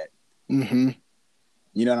broke that. Mm-hmm.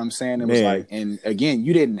 You know what I'm saying? It was like, and again,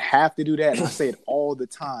 you didn't have to do that. And I say it all the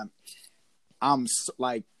time.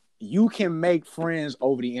 Like, you can make friends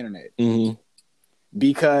over the internet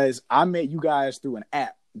because I met you guys through an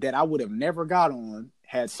app that I would have never got on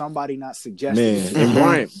had somebody not suggested it.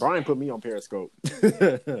 And Brian put me on Periscope.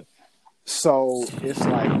 So it's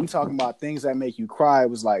like, we talking about things that make you cry. It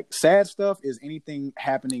was like, sad stuff is anything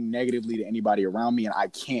happening negatively to anybody around me and I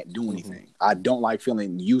can't do anything. I don't like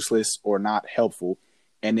feeling useless or not helpful.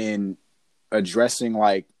 And then addressing,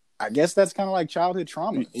 like, I guess that's kind of like childhood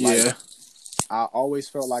trauma. Yeah. Like, I always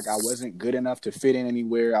felt like I wasn't good enough to fit in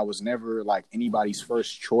anywhere. I was never like anybody's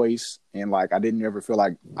first choice. And like, I didn't ever feel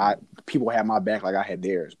like people had my back like I had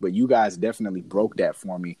theirs. But you guys definitely broke that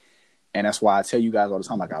for me. And that's why I tell you guys all the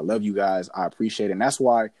time, like, I love you guys. I appreciate it. And that's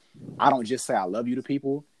why I don't just say I love you to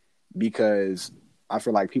people, because I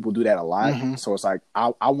feel like people do that a lot. So it's like,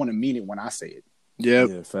 I want to mean it when I say it. Yep.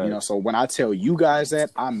 Yeah, you know, so when I tell you guys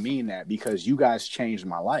that, I mean that, because you guys changed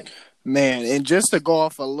my life. Man, and just to go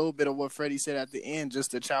off a little bit of what Freddie said at the end,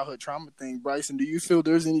 just the childhood trauma thing, Bryson, do you feel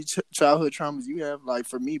there's any childhood traumas you have? Like,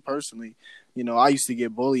 for me personally, you know, I used to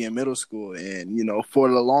get bullied in middle school, and, you know, for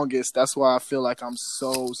the longest, that's why I feel like I'm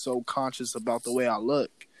so conscious about the way I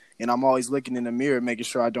look. And I'm always looking in the mirror, making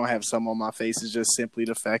sure I don't have something on my face. It's just simply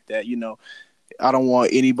the fact that, you know, I don't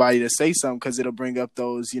want anybody to say something because it'll bring up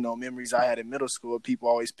those, you know, memories I had in middle school. People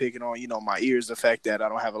always picking on, you know, my ears, the fact that I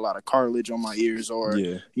don't have a lot of cartilage on my ears, or,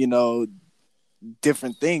 you know,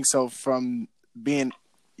 different things. So from being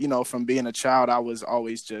a child, I was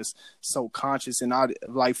always just so conscious, and I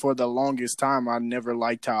like for the longest time I never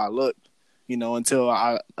liked how I looked,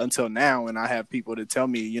 until now, and I have people to tell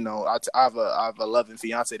me, I have a loving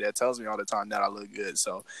fiance that tells me all the time that I look good.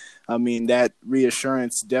 So, I mean, that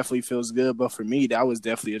reassurance definitely feels good. But for me, that was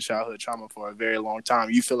definitely a childhood trauma for a very long time.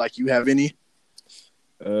 You feel like you have any?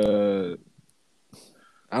 I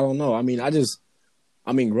don't know. I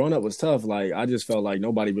mean, growing up was tough. Like, I just felt like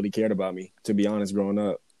nobody really cared about me, to be honest, growing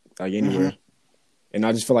up, like anywhere. And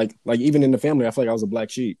I just feel like even in the family, I feel like I was a black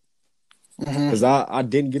sheep. Because I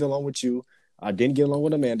didn't get along with you. I didn't get along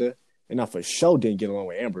with Amanda. And I for sure didn't get along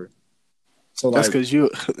with Amber. So, like,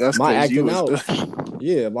 that's my acting acting out.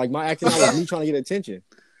 Yeah, like, my acting out was me trying to get attention.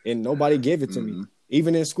 And nobody gave it to me.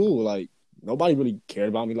 Even in school, like, nobody really cared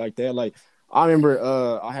about me like that. Like, I remember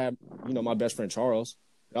I had, my best friend Charles.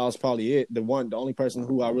 That was probably it. The only person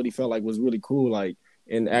who I really felt like was really cool, like,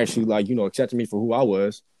 and actually, like, accepted me for who I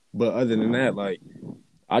was. But other than that, like,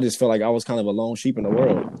 I just felt like I was kind of a lone sheep in the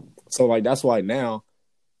world. So, like, that's why now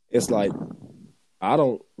it's like I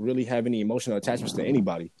don't really have any emotional attachments to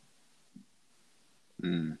anybody.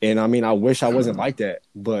 And I mean, I wish I wasn't like that.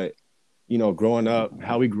 But, growing up,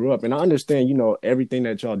 how we grew up, and I understand, everything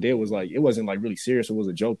that y'all did was like, it wasn't like really serious. It was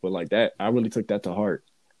a joke. But like that, I really took that to heart.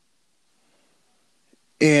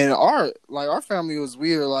 And our family was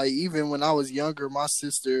weird. Like, even when I was younger, my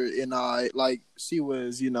sister and I, like, she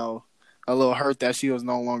was, a little hurt that she was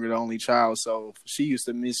no longer the only child. So she used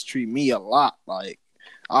to mistreat me a lot. Like,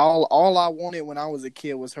 all I wanted when I was a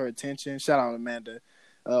kid was her attention. Shout out Amanda.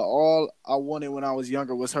 All I wanted when I was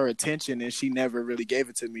younger was her attention, and she never really gave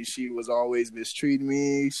it to me. She was always mistreating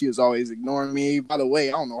me. She was always ignoring me. By the way,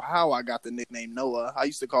 I don't know how I got the nickname Noah. I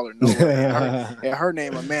used to call her Noah, and her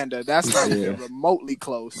name Amanda. That's not even remotely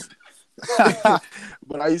close.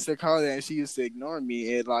 But I used to call her that, and she used to ignore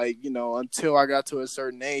me. And, like, until I got to a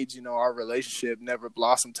certain age, our relationship never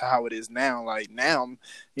blossomed to how it is now. Like, now,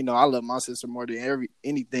 I love my sister more than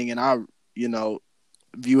anything, and I,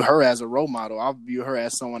 view her as a role model. I view her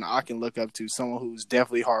as someone I can look up to, someone who's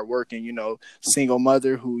definitely hardworking, single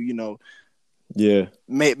mother who,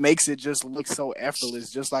 makes it just look so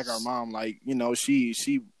effortless, just like our mom. Like,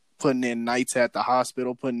 she putting in nights at the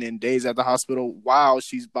hospital, putting in days at the hospital while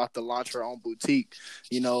she's about to launch her own boutique,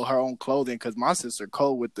 her own clothing. Because my sister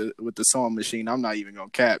cold with the sewing machine. I'm not even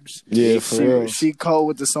gonna cap. Yeah, for real. She cold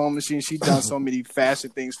with the sewing machine. She done so many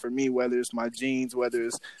fashion things for me, whether it's my jeans, whether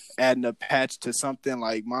it's adding a patch to something.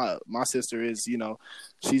 Like, my sister is,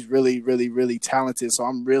 she's really, really, really talented. So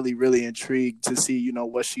I'm really, really intrigued to see,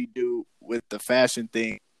 what she do with the fashion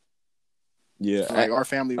thing. Yeah, like our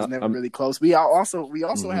family was never really close. We also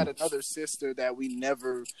had another sister that we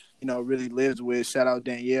never, really lived with. Shout out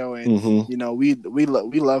Danielle, and we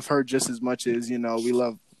love her just as much as we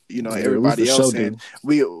love everybody else. And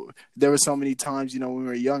there were so many times when we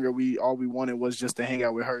were younger, all we wanted was just to hang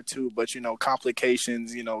out with her too. But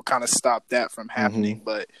complications kind of stopped that from happening.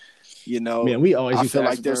 But man, we always used to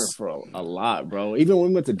ask for her for a lot, bro. Even when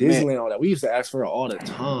we went to Disneyland and all that, we used to ask for her all the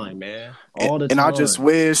time, man. All the time. And I just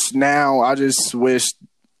wish,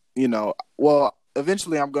 well,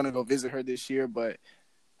 eventually I'm going to go visit her this year, but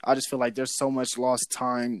I just feel like there's so much lost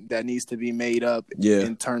time that needs to be made up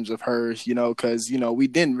in terms of her, because, we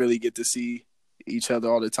didn't really get to see each other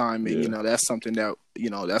all the time. And, that's something that,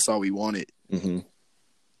 that's all we wanted.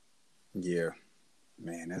 Yeah,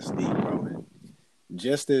 man, that's deep, bro.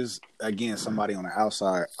 Just as, again, somebody on the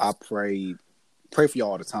outside, I pray for you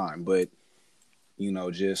all the time, but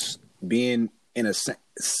just being in a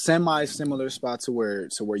semi-similar spot to where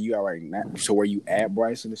you are right now, to where you at,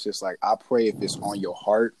 Bryson, it's just like, I pray if it's on your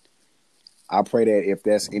heart, I pray that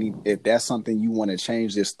if that's something you want to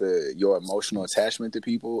change, just your emotional attachment to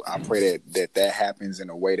people, I pray that happens in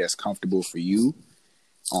a way that's comfortable for you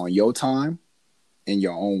on your time, in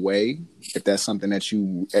your own way. If that's something that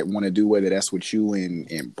you want to do, whether that's with you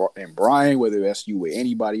and Brian, whether that's you with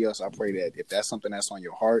anybody else, I pray that if that's something that's on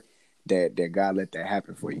your heart, that God let that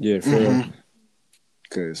happen for you. Yeah, for real.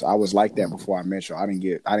 Because I was like that before I met you. I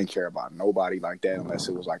didn't care about nobody like that unless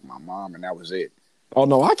it was like my mom, and that was it. Oh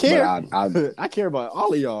no, I care. I care about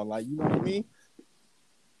all of y'all. Like, you know what I mean?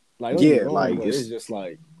 Like, it's just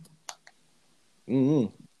like,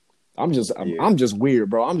 I'm just weird,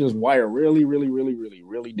 bro. I'm just wired really, really, really, really,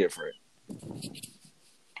 really different.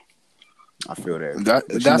 I feel that.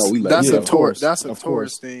 That's a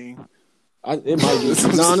Taurus thing. It might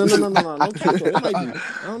be. No. It might be.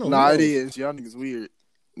 I don't know. Nah, it is. Y'all niggas weird.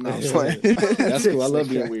 No, I'm playing. That's cool. I love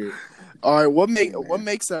being weird. All right, what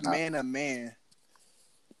makes a man a man?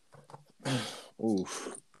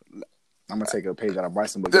 Oof. I'm gonna take a page out of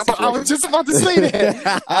Bryson book. I was just about to say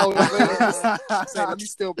that. I was going to say, let me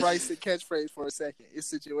steal Bryson catchphrase for a second. It's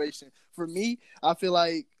situation. For me, I feel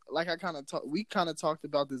like we kind of talked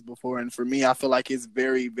about this before, and for me, I feel like it's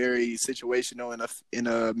very, very situational in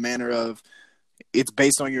a manner of it's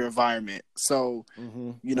based on your environment. So,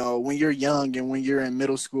 you know, when you're young and when you're in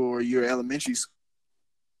middle school or you're elementary school,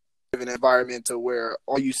 an environment to where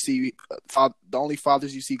all you see, the only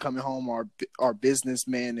fathers you see coming home are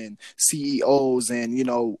businessmen and CEOs and, you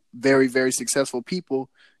know, very, very successful people.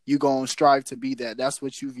 You go and strive to be that. That's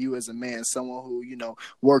what you view as a man, someone who, you know,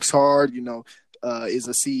 works hard, you know, is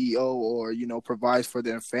a CEO or, you know, provides for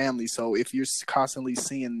their family. So if you're constantly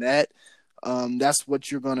seeing that, that's what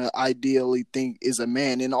you're going to ideally think is a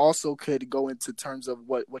man. And also could go into terms of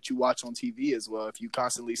what you watch on TV as well. If you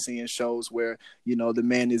constantly seeing shows where, you know, the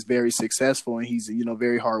man is very successful and he's, you know,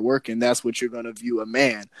 very hardworking, that's what you're going to view a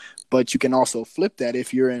man. But you can also flip that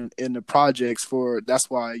if you're in the projects that's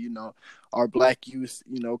why, you know, our black youth,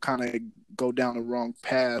 you know, kind of go down the wrong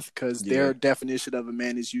path because their definition of a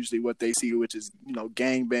man is usually what they see, which is, you know,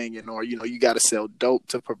 gang banging or, you know, you got to sell dope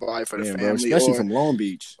to provide for the family. Bro, especially from Long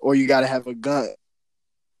Beach. Or you got to have a gun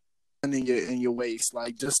in your waist,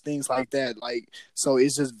 like just things like that. Like, so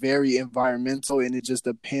it's just very environmental and it just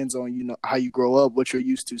depends on, you know, how you grow up, what you're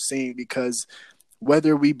used to seeing, because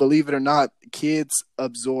whether we believe it or not, kids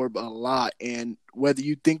absorb a lot, and whether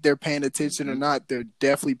you think they're paying attention or not, they're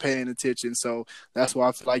definitely paying attention. So that's why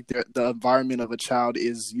I feel like the environment of a child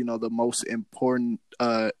is, you know, the most important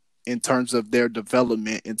in terms of their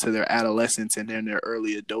development into their adolescence and in their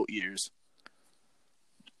early adult years.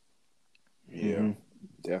 Yeah,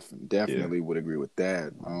 definitely would agree with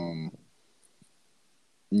that.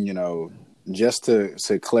 You know, just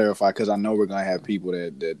to clarify, because I know we're gonna have people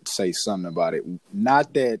that say something about it.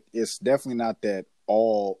 Not that it's definitely not that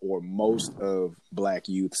all or most of black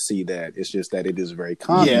youth see that. It's just that it is very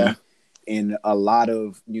common in a lot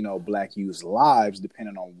of, you know, black youth's lives,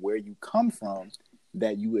 depending on where you come from,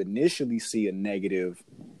 that you initially see a negative,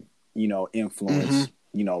 you know, influence,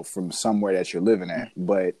 you know, from somewhere that you're living at.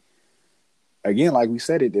 But again, like we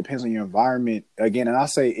said, it depends on your environment. Again, and I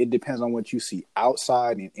say it depends on what you see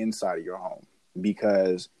outside and inside of your home.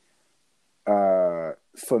 Because for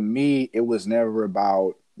me, it was never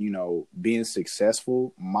about, you know, being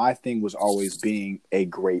successful. My thing was always being a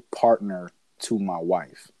great partner to my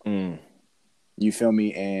wife. You feel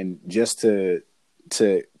me? And just to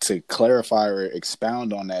clarify or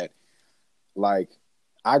expound on that, like,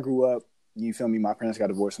 I grew up, you feel me? My parents got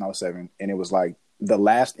divorced when I was 7, and it was like, the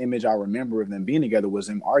last image I remember of them being together was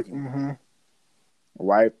them arguing.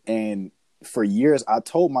 Right. And for years, I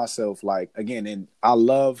told myself, like, again, and I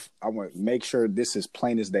want to make sure this is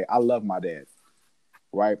plain as day. I love my dad.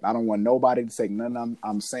 Right. I don't want nobody to say nothing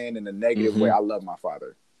I'm saying in a negative way. I love my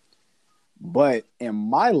father. But in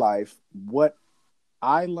my life, what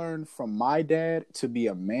I learned from my dad to be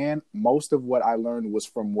a man, most of what I learned was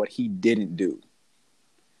from what he didn't do.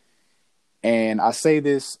 And I say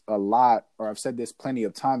this a lot, or I've said this plenty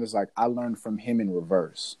of times. It's like I learned from him in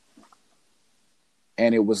reverse.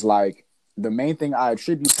 And it was like the main thing I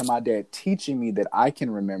attribute to my dad teaching me that I can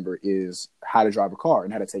remember is how to drive a car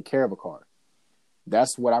and how to take care of a car.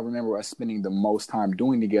 That's what I remember us spending the most time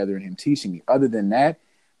doing together and him teaching me. Other than that,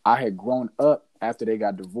 I had grown up after they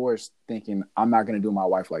got divorced thinking I'm not going to do my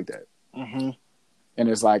wife like that. And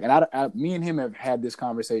it's like, and me and him have had this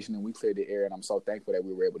conversation and we cleared the air, and I'm so thankful that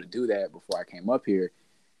we were able to do that before I came up here.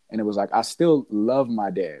 And it was like, I still love my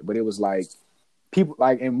dad, but it was like people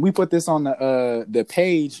like, and we put this on the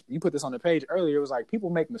page. You put this on the page earlier. It was like, people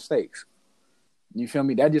make mistakes. You feel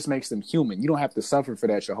me? That just makes them human. You don't have to suffer for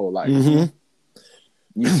that your whole life.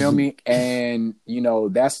 You feel me? And, you know,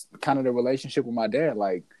 that's kind of the relationship with my dad.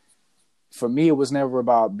 Like, for me, it was never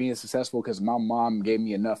about being successful because my mom gave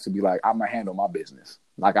me enough to be like, I'm going to handle my business.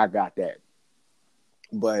 Like, I got that.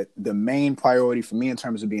 But the main priority for me in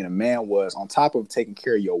terms of being a man was, on top of taking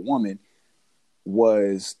care of your woman,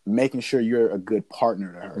 was making sure you're a good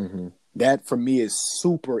partner to her. That, for me, is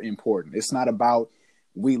super important. It's not about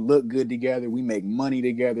we look good together, we make money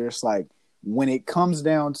together. It's like, when it comes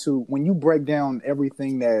down to, when you break down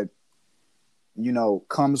everything that, you know,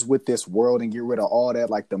 comes with this world and get rid of all that,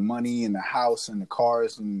 like the money and the house and the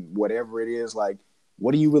cars and whatever it is, like,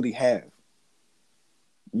 what do you really have?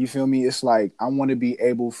 You feel me? It's like, I want to be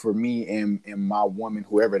able, for me and my woman,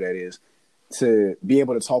 whoever that is, to be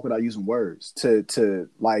able to talk without using words, to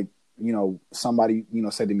like, you know, somebody, you know,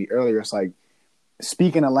 said to me earlier, it's like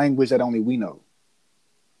speaking a language that only we know.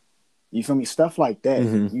 You feel me? Stuff like that.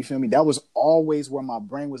 You feel me? That was always where my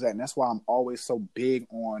brain was at. And that's why I'm always so big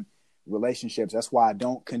on relationships. That's why I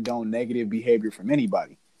don't condone negative behavior from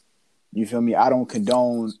anybody. You feel me? I don't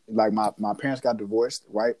condone, like, my parents got divorced,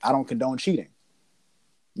 right? I don't condone cheating.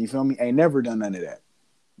 You feel me? Ain't never done none of that.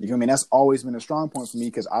 You feel me? And that's always been a strong point for me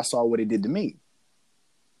because I saw what it did to me.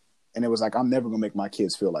 And it was like, I'm never going to make my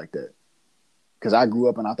kids feel like that. Because I grew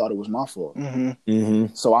up and I thought it was my fault.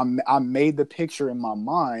 So I made the picture in my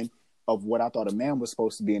mind of what I thought a man was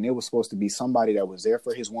supposed to be. And it was supposed to be somebody that was there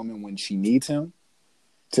for his woman when she needs him,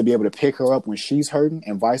 to be able to pick her up when she's hurting,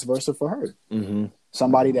 and vice versa for her.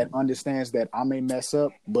 Somebody that understands that I may mess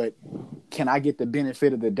up, but can I get the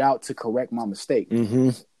benefit of the doubt to correct my mistake?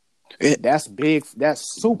 That's big.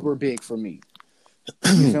 That's super big for me.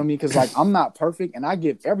 You feel me? Because, like, I'm not perfect, and I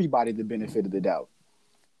give everybody the benefit of the doubt.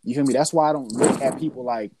 You feel me? That's why I don't look at people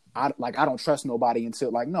like I don't trust nobody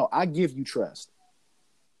until, like, no, I give you trust.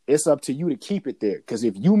 It's up to you to keep it there. Because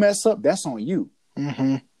if you mess up, that's on you.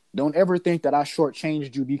 Don't ever think that I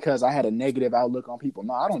shortchanged you because I had a negative outlook on people.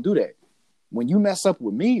 No, I don't do that. When you mess up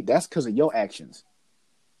with me, that's because of your actions.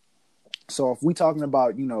 So if we talking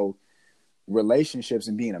about, you know, relationships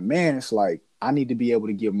and being a man, it's like, I need to be able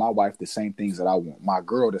to give my wife the same things that I want. My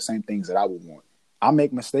girl, the same things that I would want. I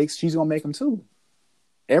make mistakes. She's going to make them too.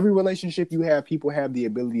 Every relationship you have, people have the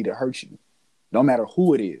ability to hurt you, no matter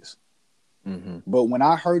who it is. But when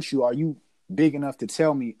I hurt you, are you big enough to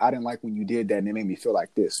tell me I didn't like when you did that and it made me feel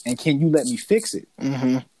like this? And can you let me fix it?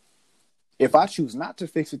 If I choose not to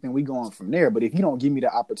fix it, then we go on from there. But if you don't give me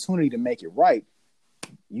the opportunity to make it right,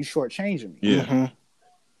 you shortchanging me.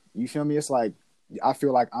 You feel me? It's like, I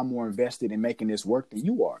feel like I'm more invested in making this work than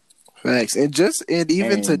you are. Facts. And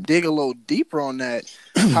to dig a little deeper on that,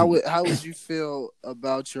 how would you feel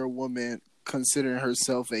about your woman considering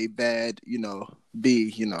herself a bad,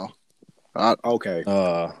 B, Okay.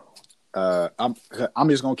 I'm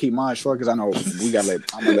just gonna keep mine short because I know I'm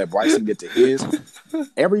gonna let Bryson get to his.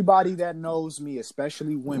 Everybody that knows me,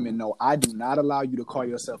 especially women, know I do not allow you to call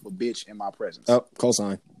yourself a bitch in my presence. Oh,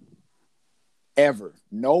 cosign. Ever.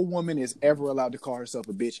 No woman is ever allowed to call herself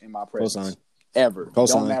a bitch in my presence. Cosign. Ever.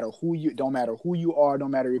 Cosign. Don't matter who you are.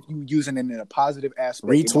 Don't matter if you using it in a positive aspect.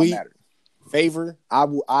 Retweet. It don't matter. Favor.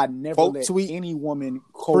 I never Quote, let tweet, any woman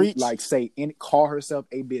preach. call herself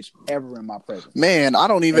a bitch ever in my presence. Man, I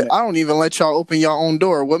don't even let y'all open your own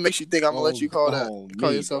door. What makes you think I'm gonna let you call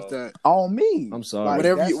yourself bro. that? On me. I'm sorry.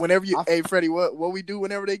 Whenever you, hey Freddie, what we do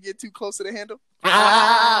whenever they get too close to the handle?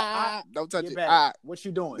 Don't touch Get it. back. What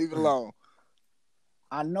you doing? Leave it alone.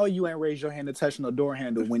 I know you ain't raised your hand to touch no door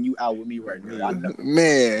handle when you out with me right now. I know.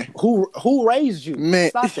 Man, who raised you? man,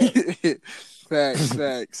 Stop that.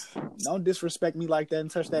 Facts. Don't disrespect me like that and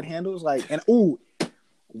touch that handle. It's like,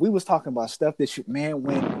 we was talking about stuff that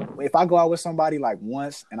if I go out with somebody like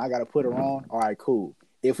once and I gotta put her on, all right, cool.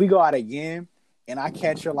 If we go out again and I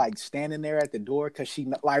catch her like standing there at the door because she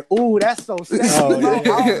like, ooh, that's so sexy. Oh, yeah. I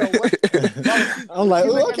don't know what. I'm like, She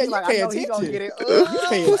okay, like, you pay I know he gonna attention. get it. You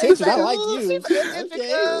pay attention. I like you.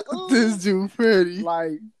 Okay. This dude, Freddie.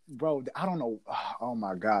 Like, bro, I don't know. Oh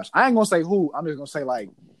my gosh, I ain't gonna say who. I'm just gonna say like,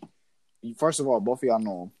 first of all, both of y'all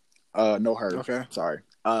know her. Okay, sorry.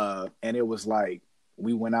 And it was like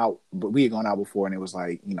we went out, but we had gone out before, and it was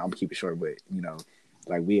like, I'm gonna keep it short, but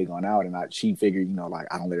like we had gone out, and she figured, like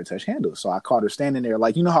I don't let her touch handles, so I caught her standing there,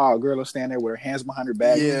 like how a girl will stand there with her hands behind her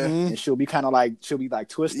back, and she'll be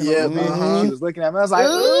twisting, a little bit. She was looking at me, I was like,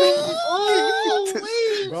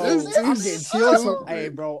 bro, I'm getting chills from. Hey,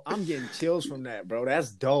 bro, I'm getting chills from that, bro. That's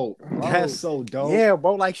dope. Bro. That's so dope. Yeah,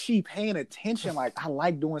 bro. Like she paying attention. Like I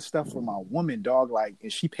like doing stuff for my woman, dog. Like,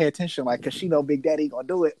 and she pay attention, like, cause she know Big Daddy gonna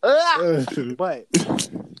do it. But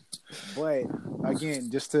again,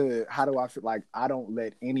 how do I feel? Like I don't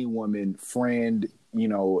let any woman, friend,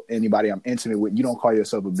 anybody I'm intimate with, you don't call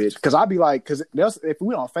yourself a bitch. Cause I'll be like, if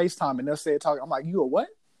we on FaceTime and they'll say talking, I'm like, you a what?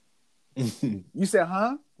 You said,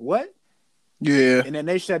 huh? What? Yeah. And then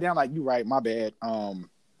they shut down like, you right, my bad. And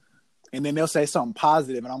then they'll say something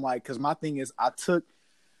positive, and I'm like, because my thing is, I took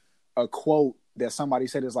a quote that somebody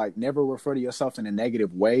said is like, never refer to yourself in a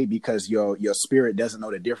negative way because your spirit doesn't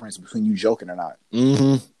know the difference between you joking or not.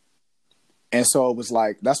 And so it was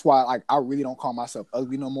like, that's why like I really don't call myself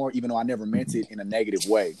ugly no more, even though I never meant it in a negative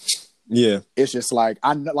way. Yeah, it's just like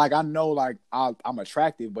I know I'm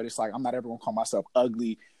attractive, but it's like I'm not ever gonna call myself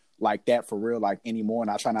ugly like that for real, like anymore,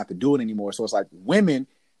 and I try not to do it anymore. So it's like women,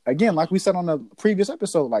 again, like we said on the previous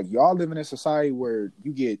episode, like y'all live in a society where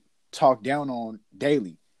you get talked down on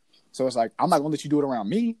daily. So it's like I'm not gonna let you do it around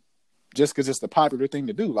me just because it's the popular thing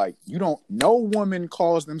to do. Like no woman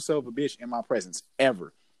calls themselves a bitch in my presence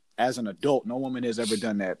ever. As an adult, no woman has ever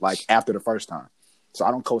done that like after the first time. So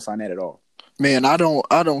I don't co-sign that at all. Man, I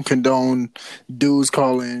don't condone dudes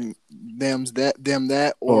calling them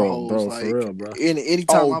that or hoes. Bro, like for real, bro.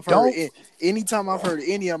 anytime I've heard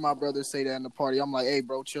any of my brothers say that in the party, I'm like, hey,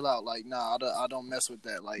 bro, chill out. Like, nah, I don't mess with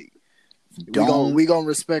that. Like, we gonna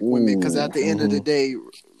respect women because at the end of the day,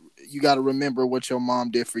 you got to remember what your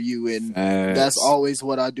mom did for you, and that's always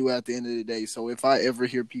what I do at the end of the day. So if I ever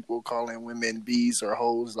hear people calling women bees or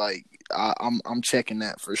hoes, like I'm checking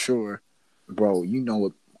that for sure. Bro, you know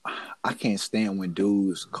what? I can't stand when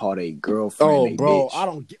dudes call their girlfriend a bro, bitch. I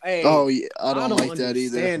don't. Hey, I don't like that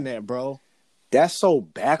either. Understand that, bro. That's so I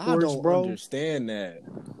backwards, don't bro. understand that.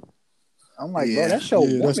 I'm like, Yeah. bro, that's your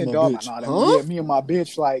Yeah, that's woman, my dog. bitch. Nah, Huh? yeah, me and my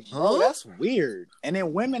bitch, like, bro, Huh? that's weird. And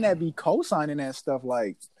then women that be co-signing that stuff,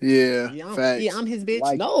 like, Yeah, facts. I'm his bitch.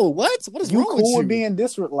 Like, no, what? What is you wrong cool with you? with being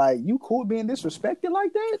you cool with being disrespected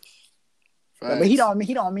like that? Facts. But he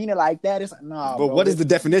don't mean it like that. It's nah. But bro, what is the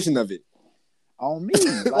definition of it? on me?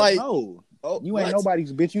 Like, Like, no. You what? ain't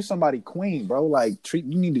nobody's bitch. You somebody queen, bro. Like, you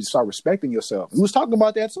need to start respecting yourself. We was talking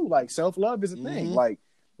about that too. Like, self-love is a thing. Mhm. Like,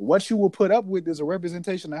 what you will put up with is a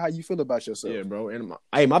representation of how you feel about yourself. Yeah, bro. And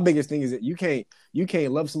my biggest thing is that you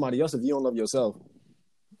can't love somebody else if you don't love yourself.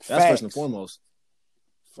 That's first and foremost.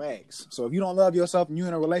 Facts. So if you don't love yourself and you're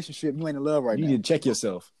in a relationship, you ain't in love right You now. need to check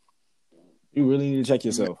yourself. You really need to check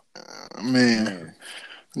yourself. Man.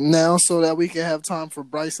 Now, so that we can have time for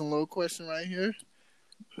Bryson, little question right here.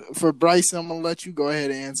 For Bryson, I'm gonna let you go ahead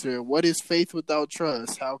and answer it. What is faith without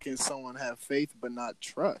trust? How can someone have faith but not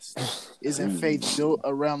trust? Isn't faith built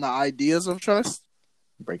around the ideas of trust?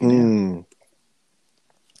 Break it down.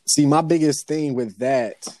 See, my biggest thing with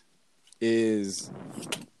that is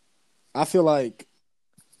I feel like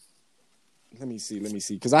let me see,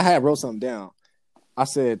 because I had wrote something down. I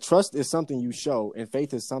said trust is something you show, and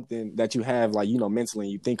faith is something that you have, like, mentally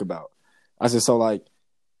and you think about. I said, so like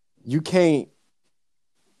you can't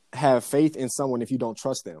have faith in someone if you don't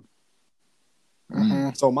trust them. Mm-hmm.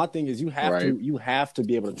 So my thing is you have to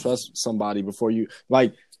be able to trust somebody before you,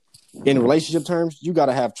 like, in relationship terms, you got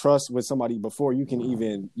to have trust with somebody before you can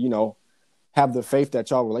even, have the faith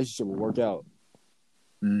that y'all relationship will work out.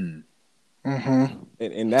 Mm-hmm.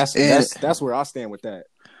 And that's where I stand with that.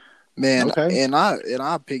 Man, Okay. and I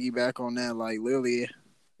piggyback on that. Like, literally,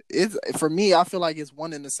 it's for me. I feel like it's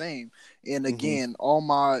one and the same. And again, all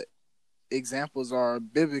my examples are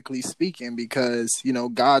biblically speaking, because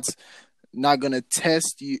God's not gonna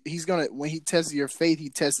test you. When he tests your faith, he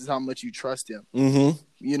tests how much you trust him. Mm-hmm.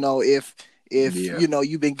 If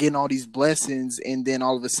you've been getting all these blessings and then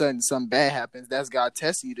all of a sudden something bad happens, that's God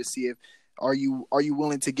testing you to see if are you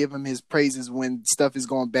willing to give him his praises when stuff is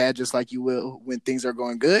going bad, just like you will when things are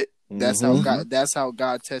going good. That's how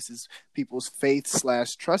God tests people's faith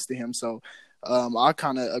 / trust in him. So I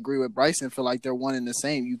kind of agree with Bryson. Feel like they're one and the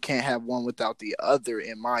same. You can't have one without the other,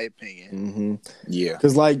 in my opinion. Mm-hmm. Yeah.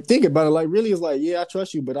 Because, like, think about it. Like, really, it's like, yeah, I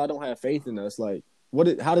trust you, but I don't have faith in us. Like,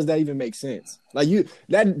 how does that even make sense? Like,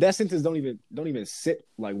 that sentence don't even sit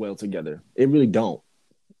like well together. It really don't.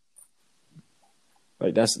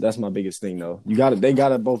 Like, that's my biggest thing, though. They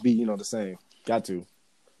gotta both be, the same. Got to.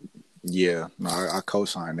 Yeah, no, I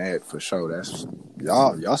co-sign that for sure. That's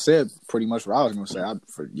y'all said pretty much what I was gonna say.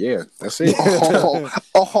 That's it.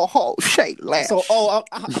 Shake laugh. So,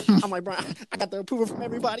 I'm like, Brian, I got the approval from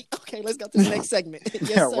everybody. Okay, let's go to the next segment.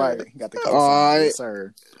 Yes, sir. Right. Got the co-sign. All right. Yes,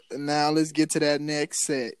 sir. Now let's get to that next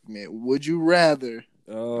segment. Would you rather?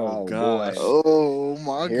 Oh gosh. God. Oh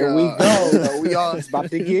my Here God. we go. We all It's about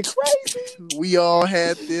to get crazy. we all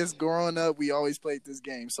had this growing up. We always played this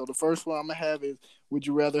game. So the first one I'm gonna have is: would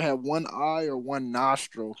you rather have one eye or one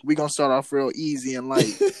nostril? We're gonna start off real easy and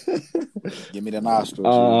light. Give me the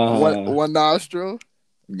nostril. One nostril.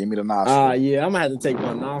 Give me the nostril. Yeah, I'm gonna have to take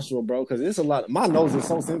one nostril, bro, because it's a lot. My nose is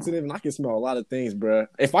so sensitive, and I can smell a lot of things, bro.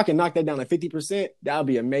 If I can knock that down to 50%, that would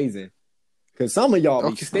be amazing. Because some of y'all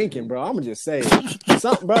be stinking, bro. I'm gonna just say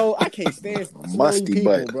it. Bro, I can't stand smelly Musty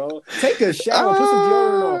people, butt. bro. Take a shower, put some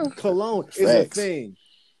deodorant on. Cologne is a Facts. thing.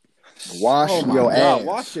 Wash Oh my your God, ass.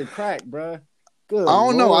 wash your crack, bro. Good. I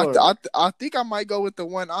don't know. Lord. I think I might go with the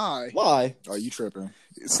one eye, Why? Are you tripping?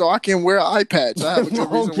 so I can wear an eye patch. I have a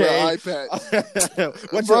good reason to wear an eye patch.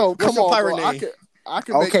 What's Bro, your come on, pirate bro. name? I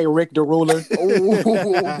can make. Okay, Rick the Ruler.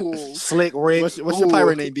 Ooh. Slick Rick. What's your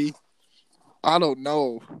pirate name, B? I don't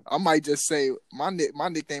know. I might just say my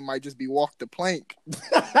nickname might just be Walk the Plank.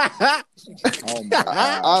 Oh my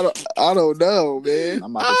God. I don't know, man.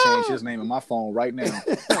 I'm about to change his name in my phone right now.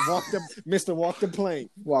 Mr. Walk the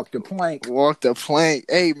Plank. Walk the plank. Walk the Plank.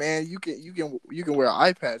 Hey, man, you can wear an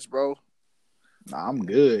eye patch, bro. Nah, I'm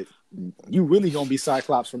good. You really gonna be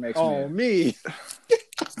Cyclops from X-Men. Oh, me.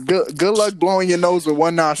 Good luck blowing your nose with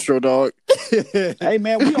one nostril, dog. Hey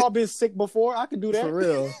man, we all been sick before. I can do that. For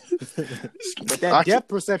real. But that depth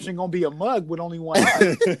perception gonna be a mug with only one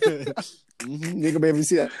eye. You gonna be able to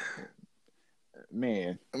see that.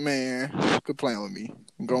 Man, quit playing with me.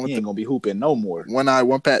 I'm going he with ain't gonna be hooping no more. one eye,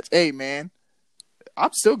 one patch. Hey, man,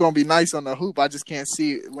 I'm still gonna be nice on the hoop. I just can't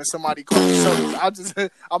see it when somebody calls. So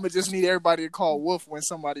I'm gonna just need everybody to call Wolf when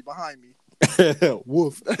somebody behind me.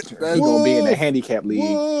 Woof. He gonna be in the handicap league.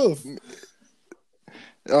 Woof.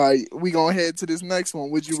 All right, we gonna head to this next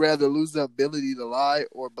one. Would you rather lose the ability to lie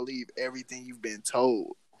or believe everything you've been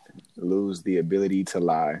told? Lose the ability to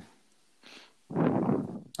lie.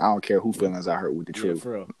 I don't care who feelings I hurt with the Yeah, truth.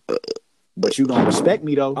 for real. But you gonna respect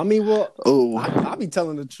me though. I mean, well, Oh, I be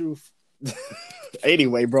telling the truth.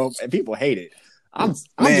 Anyway, bro, and people hate it. I'm just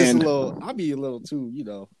a Man. little. I be a little too.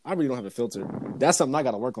 I really don't have a filter. That's something I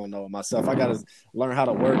got to work on though myself. I got to learn how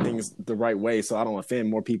to word things the right way so I don't offend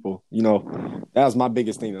more people. That was my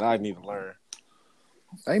biggest thing that I need to learn.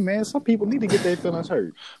 Hey man, some people need to get their feelings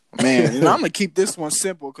hurt. man, and I'm gonna keep this one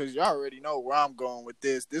simple because y'all already know where I'm going with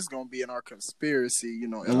this. This is gonna be in our conspiracy,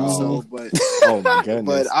 episode. But Oh my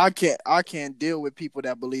goodness! but I can't deal with people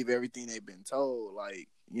that believe everything they've been told. Like,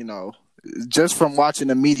 just from watching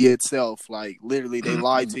the media itself, like literally they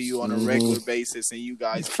lie to you on a regular basis, and you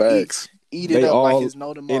guys eat it They up all- like it's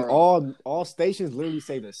no tomorrow. And all stations literally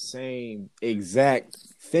say the same exact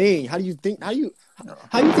thing. How do you think? How you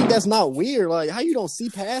think that's not weird? Like, how you don't see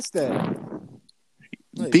past that?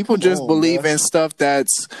 Like, People come just on, believe bro. in stuff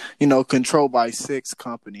that's controlled by 6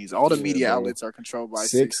 companies. All the Yeah, media bro. outlets are controlled by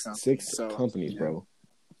 6 companies. six So, companies, bro.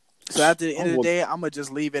 so at the end of the day, I'm gonna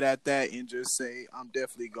just leave it at that and just say I'm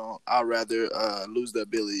definitely I'd rather lose the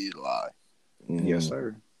ability to lie. Yes,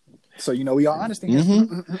 sir. So we are honest again.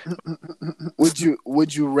 Mm-hmm.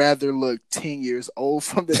 Would you rather look 10 years old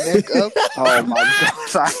from the neck up Oh my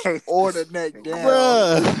god. or the neck down?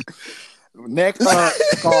 Bruh. Neck up.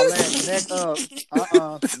 Call that. Neck up.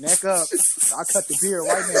 Neck up. I cut the beard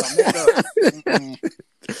right now. Neck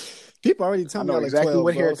up. People already I tell me know I like exactly 12,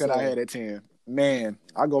 what bro, haircut so- I had at 10. Man,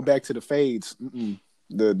 I go back to the fades.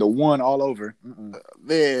 The one all over.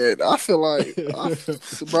 Man, I feel like,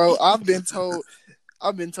 bro, I've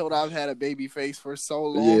been told I've had a baby face for so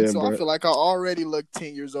long, Yeah, so bro. I feel like I already look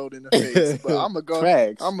 10 years old in the face. But I'm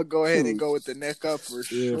Facts. gonna go ahead and go with the neck up for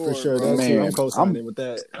Yeah, sure. for sure. bro. That's Man, I'm co-signing with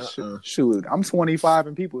that. Shoot, I'm 25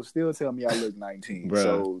 and people still tell me I look 19. Bruh.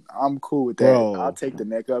 So I'm cool with that. Bro. I'll take the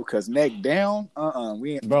neck up because neck down,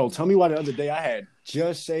 we ain't. Bro, tell me why the other day I had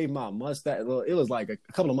just shaved my mustache. Well, it was like a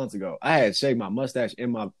couple of months ago. I had shaved my mustache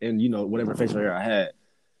in whatever facial hair I had.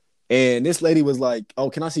 And this lady was like, "Oh,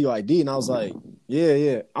 can I see your ID?" And I was like,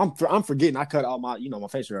 "Yeah." I'm forgetting. I cut all my my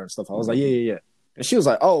facial hair and stuff. I was like, "Yeah." And she was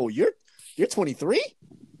like, "Oh, you're 23?"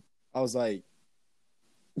 I was like,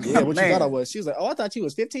 "Yeah." What you Man. thought I was? She was like, "Oh, I thought you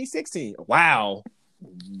was 15, 16." Wow.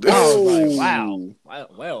 I was like, "Wow."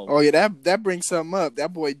 Well. Oh yeah, that brings something up.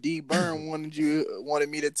 That boy D Burn wanted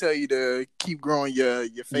me to tell you to keep growing your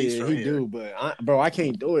facial Yeah, he hair. do, but I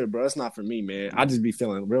can't do it, bro. It's not for me, man. I just be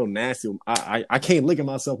feeling real nasty. I can't look at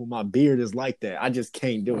myself when my beard is like that. I just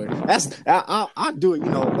can't do it. I'll do it,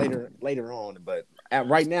 later on. But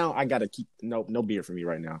right now, I gotta keep no beard for me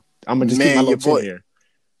right now. I'm gonna just keep Man, my your little boy- chin here.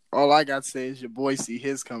 All I got to say is your boy see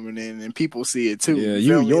his coming in, and people see it too. Yeah,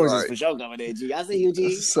 feel me? yours Like, is for sure coming in, G. I see you,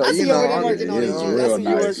 G. So, I see you you know, over there I'm- working on yeah, it, G. real I see you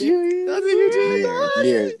nice. working. I see you, G.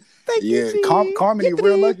 Yeah. Thank you, Yeah, G. Carmen, you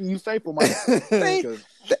real lucky you staple my.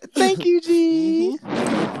 Thank you, G.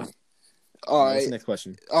 All What's right. the next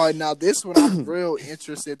question? All right, now this one I'm real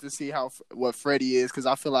interested to see what Freddie is because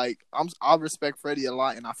I feel like I respect Freddie a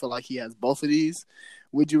lot and I feel like he has both of these.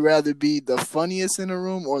 Would you rather be the funniest in the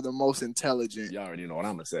room or the most intelligent? Y'all already know what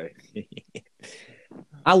I'm gonna say.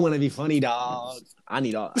 I want to be funny, dog. I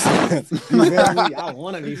need all. You feel me? I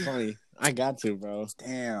want to be funny. I got to, bro.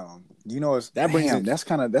 Damn, That brings it- That's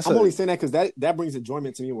kind of I'm only saying that because that brings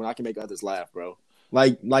enjoyment to me when I can make others laugh, bro.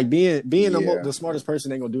 Like being Yeah. the smartest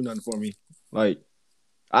person ain't gonna do nothing for me. Like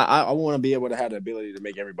I want to be able to have the ability to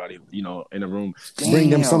make everybody, in the room, bring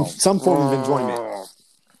them some form of enjoyment.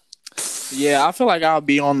 Yeah, I feel like I'll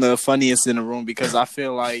be on the funniest in the room because I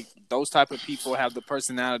feel like those type of people have the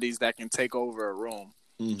personalities that can take over a room.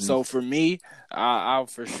 So for me, I'll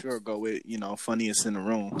for sure go with funniest in the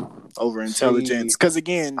room over intelligence. Because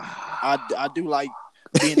again, I do like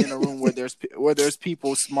being in a room where there's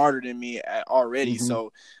people smarter than me already.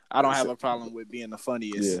 So I don't have a problem with being the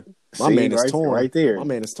funniest. Yeah, my man is torn right there. My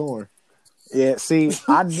man is torn. Yeah, see,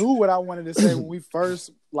 I knew what I wanted to say when we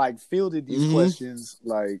first fielded these questions,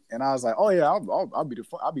 and I was like, "Oh yeah, I'll be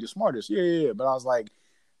the smartest." Yeah. But I was like,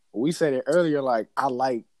 we said it earlier, I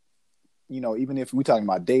like even if we talking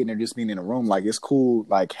about dating or just being in a room, like it's cool,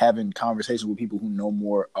 like having conversations with people who know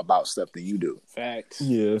more about stuff than you do. Facts.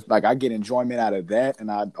 Yeah. Like I get enjoyment out of that, and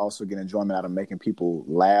I also get enjoyment out of making people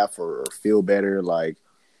laugh or feel better. Like,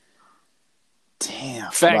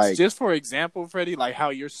 damn. Facts. Like, Just for example, Freddie, like how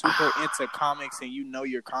you're super into comics and you know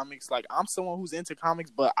your comics. Like I'm someone who's into comics,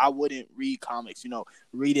 but I wouldn't read comics.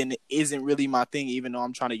 Reading isn't really my thing, even though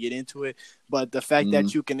I'm trying to get into it. But the fact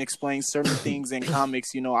that you can explain certain things in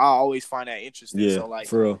comics, I always find that interesting. Yeah, So like,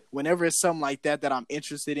 for real. whenever it's something like that I'm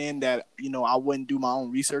interested in that, I wouldn't do my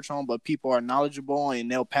own research on, but people are knowledgeable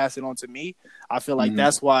and they'll pass it on to me. I feel like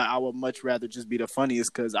that's why I would much rather just be the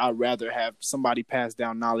funniest, because I'd rather have somebody pass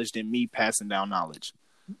down knowledge than me passing down knowledge.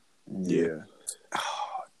 yeah.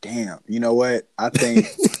 Oh, damn. You know what? I think.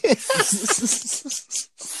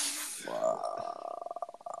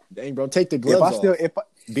 Dang, bro, take the gloves off.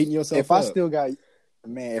 Beating yourself if up.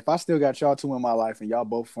 if I still got y'all two in my life and y'all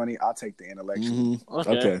both funny, I'll take the intellectual.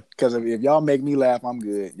 Okay. Because if y'all make me laugh, I'm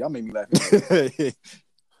good. Y'all make me laugh.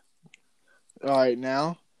 All right,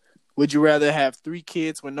 now, would you rather have 3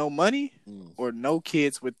 kids with no money or no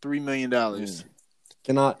kids with $3 million?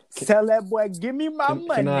 Can I Tell that boy, give me my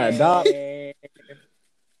money. Can I adopt?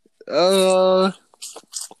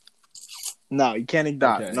 No, you can't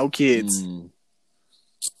adopt. Okay. No kids.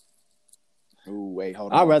 Ooh, wait,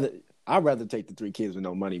 hold on. I'd rather take the 3 kids with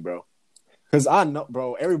no money, bro. Because I know,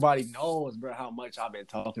 bro, everybody knows, bro, how much I've been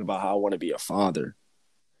talking about how I want to be a father.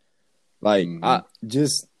 Like, I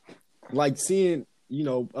just, like, seeing,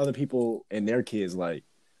 other people and their kids, like,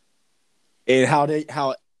 and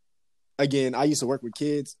how, again, I used to work with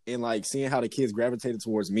kids, and, like, seeing how the kids gravitated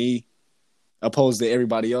towards me opposed to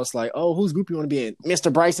everybody else, like, oh, whose group you want to be in?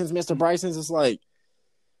 Mr. Bryson's. It's like,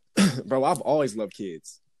 bro, I've always loved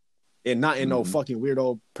kids. And not in no fucking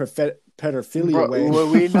weirdo pedophilia way.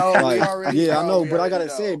 Well, we know. Like, we already yeah, know, I know, we but I already gotta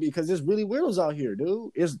know. say it because there's really weirdos out here, dude.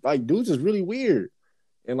 It's like dudes is really weird.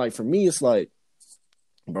 And like for me, it's like,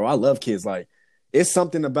 bro, I love kids. Like, it's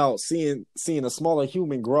something about seeing a smaller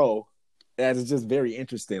human grow that is just very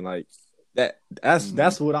interesting. Like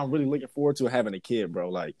that's what I'm really looking forward to, having a kid, bro.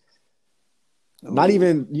 Like, not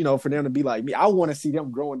even, for them to be like me. I want to see them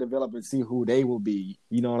grow and develop and see who they will be.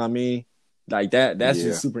 You know what I mean? Like that's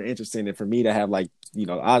just super interesting. And for me to have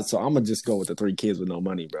so I'm gonna just go with the 3 kids with no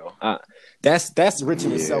money, bro. That's rich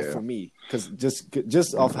in itself for me, because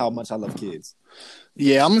just off how much I love kids.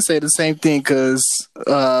 Yeah, I'm gonna say the same thing because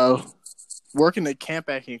working at camp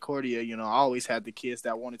at Concordia, I always had the kids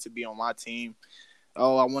that wanted to be on my team.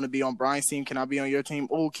 Oh, I want to be on Brian's team. Can I be on your team?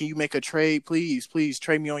 Oh, can you make a trade? Please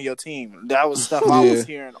trade me on your team. That was stuff I was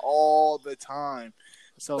hearing all the time.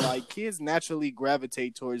 So, like, kids naturally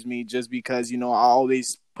gravitate towards me just because, I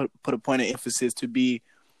always put a point of emphasis to be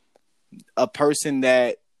a person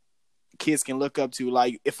that kids can look up to.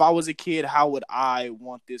 Like, if I was a kid, how would I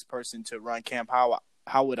want this person to run camp?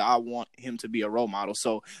 How would I want him to be a role model?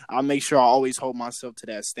 So I make sure I always hold myself to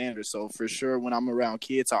that standard. So for sure, when I'm around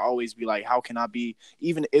kids, I always be like, how can I be,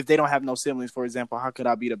 even if they don't have no siblings, for example, how could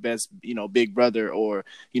I be the best, big brother, or,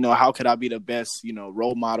 how could I be the best,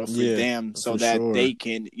 role model for them so that they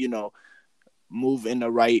can, move in the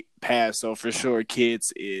right path. So for sure,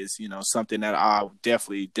 kids is, something that I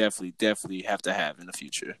definitely have to have in the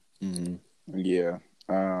future. Mm-hmm. Yeah.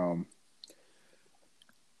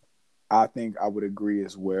 I think I would agree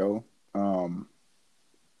as well.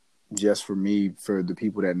 Just for me, for the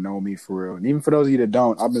people that know me for real, and even for those of you that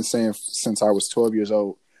don't, I've been saying since I was 12 years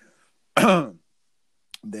old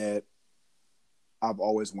that I've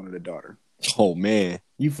always wanted a daughter. Oh man,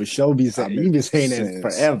 you for sure be saying you've been saying that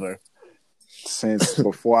forever. Since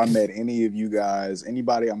before I met any of you guys,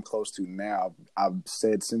 anybody I'm close to now, I've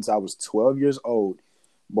said since I was 12 years old,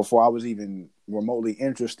 before I was even remotely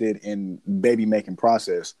interested in baby making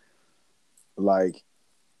process. Like,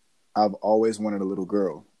 I've always wanted a little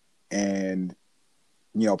girl, and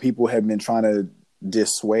people have been trying to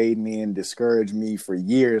dissuade me and discourage me for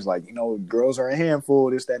years. Like, girls are a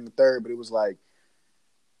handful, this, that, and the third. But it was like,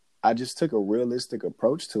 I just took a realistic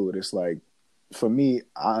approach to it. It's like, for me,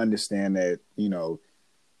 I understand that,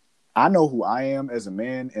 I know who I am as a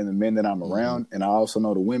man and the men that I'm around, and I also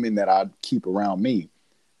know the women that I keep around me.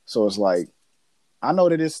 So it's like, I know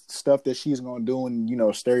that it's stuff that she's going to do, and,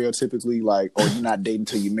 stereotypically, like, oh, you're not dating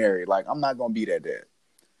till you married. Like, I'm not going to be that dad.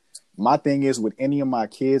 My thing is, with any of my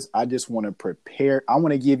kids, I just want to prepare. I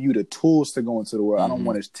want to give you the tools to go into the world. I don't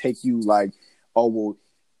want to take you like, oh, well,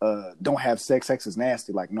 don't have sex. Sex is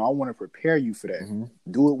nasty. Like, no, I want to prepare you for that.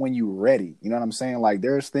 Do it when you're ready. You know what I'm saying? Like,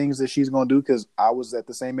 there's things that she's going to do because I was at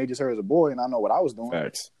the same age as her as a boy, and I know what I was doing.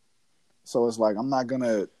 Facts. So it's like, I'm not going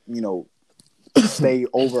to, stay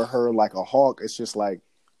over her like a hawk. It's just like,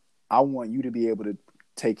 I want you to be able to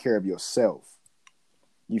take care of yourself.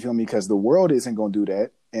 You feel me? Because the world isn't going to do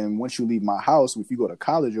that. And once you leave my house, if you go to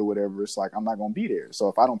college or whatever, it's like I'm not going to be there. So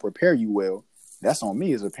if I don't prepare you well, that's on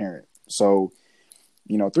me as a parent. So,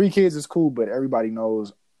 3 kids is cool, but everybody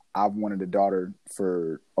knows I've wanted a daughter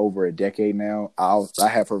for over a decade now. I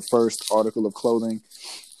have her first article of clothing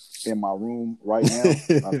in my room right now.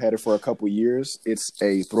 I've had it for a couple years. It's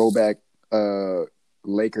a throwback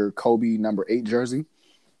Laker Kobe number 8 jersey.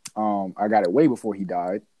 I got it way before he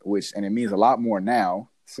died, and it means a lot more now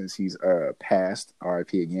since he's passed,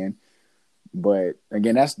 RIP again. But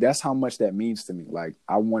again, that's how much that means to me. Like,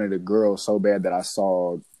 I wanted a girl so bad that I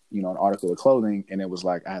saw, an article of clothing, and it was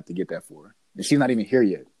like I have to get that for her. And she's not even here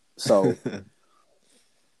yet. So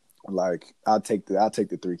like I'll take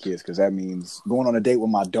the 3 kids, because that means going on a date with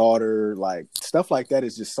my daughter, like stuff like that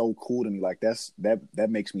is just so cool to me. Like that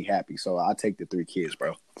makes me happy. So I'll take the 3 kids,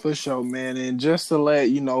 bro. For sure, man. And just to let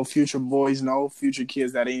future boys know, future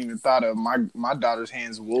kids that ain't even thought of, my daughter's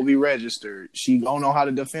hands will be registered. She gonna know how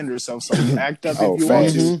to defend herself. So act up if you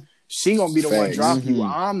want to. She gonna be the one drop you.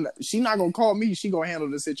 She not gonna call me. She gonna handle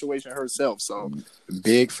the situation herself. So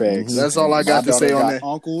big facts. That's all I got to say on that.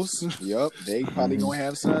 Uncles, yep, they probably gonna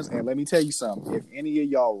have sons. And let me tell you something. If any of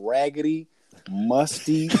y'all raggedy,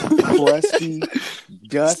 musty, crusty,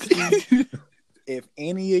 dusty, if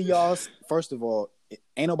any of y'all, first of all,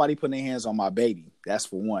 ain't nobody putting their hands on my baby. That's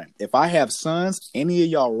for one. If I have sons, any of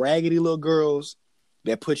y'all raggedy little girls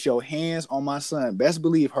that put your hands on my son, best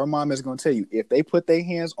believe her mom is going to tell you, if they put their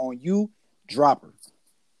hands on you, drop her.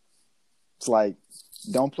 It's like,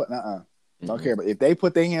 don't play, don't care. But if they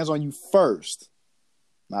put their hands on you first,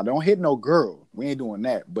 now don't hit no girl. We ain't doing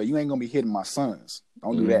that. But you ain't going to be hitting my sons.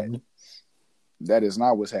 Don't do that. That is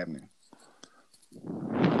not what's happening.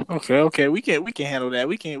 Okay, we can handle that.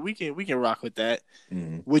 We can rock with that.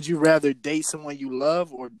 Would you rather date someone you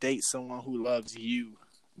love or date someone who loves you?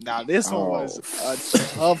 Now this one was a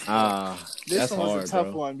tough one. This one was a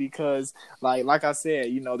tough one because, like I said,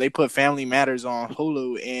 they put Family Matters on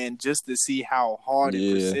Hulu, and just to see how hard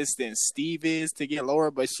and persistent Steve is to get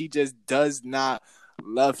Laura, but she just does not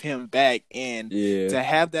love him back. And to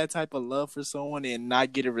have that type of love for someone and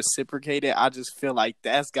not get it reciprocated, I just feel like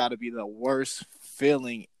that's got to be the worst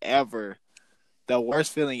feeling ever. The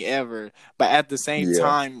worst feeling ever. But at the same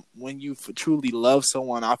time, when you truly love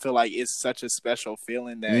someone, I feel like it's such a special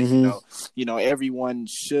feeling that everyone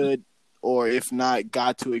should, or if not,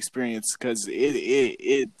 got to experience, because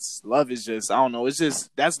it's love is just, I don't know, it's just,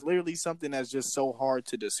 that's literally something that's just so hard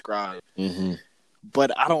to describe.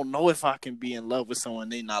 But I don't know if I can be in love with someone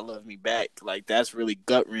and they not love me back. Like, that's really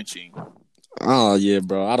gut wrenching. Oh yeah,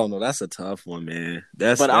 bro. I don't know. That's a tough one, man.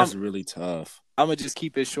 That's really tough. I'm gonna just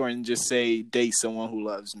keep it short and just say date someone who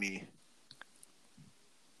loves me.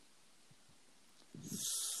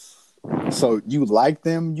 So you like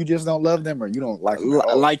them, you just don't love them, or you don't like them?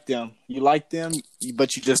 Like them. You like them,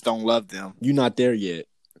 but you just don't love them. You're not there yet.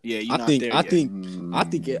 Yeah, you're not there yet. I can.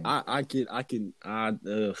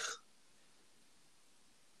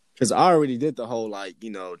 Because I already did the whole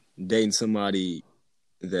dating somebody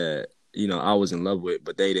that I was in love with,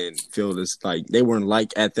 but they didn't feel this, like they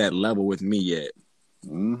weren't at that level with me yet,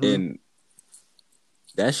 and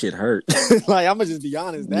that shit hurt. Like, I'm gonna just be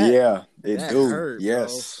honest. That hurt,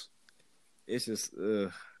 yes, bro. It's just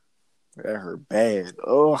that hurt bad.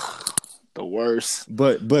 Ugh, the worst.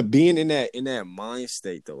 But being in that mind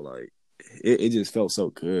state though, like it just felt so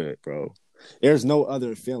good, bro. There's no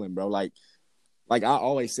other feeling, bro. Like I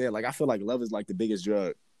always said, like I feel like love is like the biggest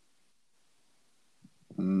drug.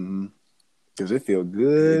 Because it feels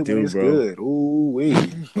good when it's good. Ooh wee.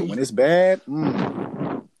 But when it's bad,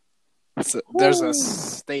 there's a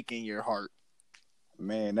stake in your heart.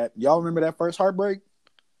 Man, that y'all remember that first heartbreak?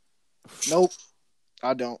 Nope,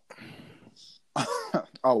 I don't.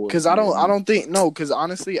 Oh, because because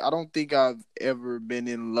honestly, I don't think I've ever been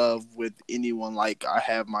in love with anyone like I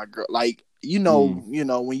have my girl. Like,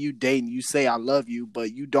 when you date and you say I love you,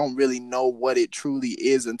 but you don't really know what it truly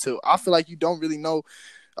is until, I feel like you don't really know.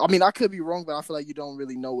 I mean, I could be wrong, but I feel like you don't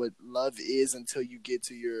really know what love is until you get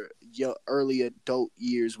to your early adult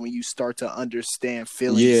years, when you start to understand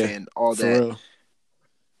feelings and all that. Real.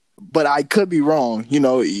 But I could be wrong.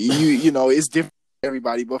 It's different for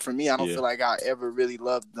everybody. But for me, I don't feel like I ever really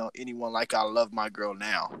loved anyone like I love my girl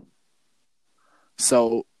now.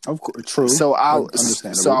 So, of course, true. So I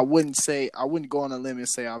wouldn't go on a limb and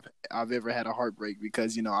say I've ever had a heartbreak,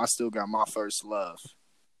 because I still got my first love.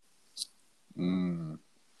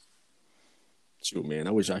 Shoot, man,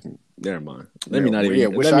 I wish I can. Never mind. Let me not even say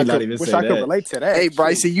wish I could relate to that. Hey,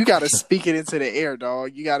 Bryson, you gotta speak it into the air,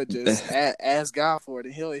 dog. You gotta just ask God for it,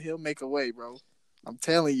 and He'll make a way, bro. I'm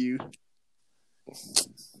telling you.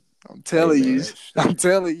 I'm telling Hey, man, you. I'm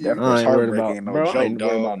telling you. that I first ain't worried heartbreak about, ain't no bro. I joke, ain't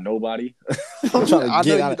worried dog. about nobody. I'm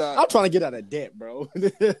I'm trying to get out of debt, bro.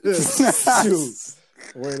 Oh. Shoot,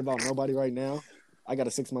 worried about nobody right now. I got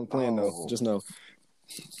a 6-month plan though. Oh. Just know.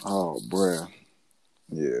 Oh, bruh.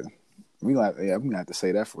 Yeah. We gonna have to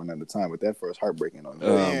say that for another time, but that first heartbreak ain't no joke.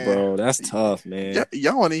 Man. Bro, that's tough, man.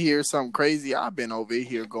 Y'all want to hear something crazy? I've been over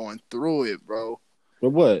here going through it, bro.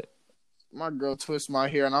 But what? My girl twists my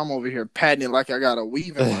hair, and I'm over here patting it like I got a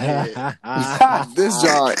weave in my head. This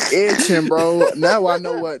jaw itching, bro. Now I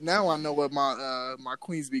know what my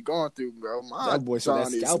queens be going through, bro. My That boy said jaw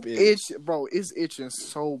that is scalp itch. itch, bro. It's itching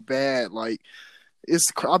so bad. Like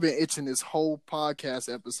I've been itching this whole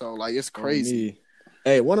podcast episode. Like it's crazy. Me.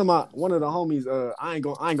 Hey, one of the homies, I ain't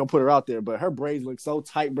gonna put her out there, but her braids look so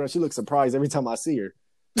tight, bro. She looks surprised every time I see her.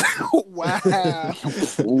 Wow. Her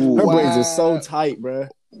braids are so tight, bro.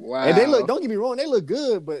 Wow. And they look, don't get me wrong, they look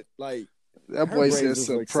good, but like that her boy braids said just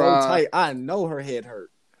look so surprise. tight. I know her head hurt.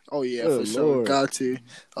 Oh yeah, Good for sure. Lord. Got to.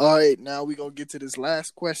 All right, now we gonna get to this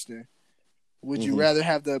last question. Would you rather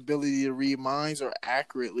have the ability to read minds or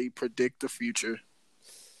accurately predict the future?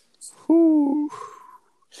 Whew.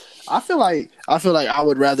 I feel like I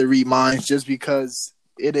would rather read minds just because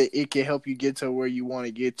it can help you get to where you want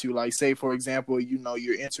to get to. Like, say for example,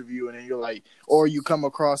 you're interviewing and you're like, or you come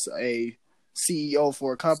across a CEO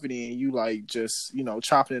for a company and you like just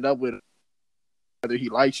chopping it up with whether he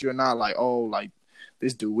likes you or not. Like, oh, like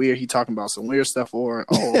this dude weird. He talking about some weird stuff, or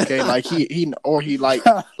oh, okay, like he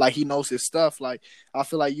like he knows his stuff. Like, I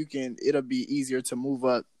feel like it'll be easier to move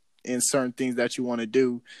up in certain things that you want to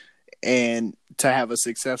do and to have a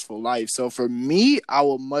successful life. So for me, I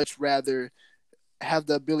would much rather have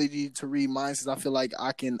the ability to read minds because I feel like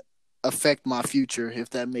I can affect my future, if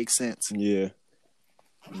that makes sense. Yeah.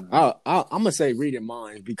 I'm gonna say reading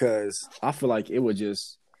minds because I feel like it would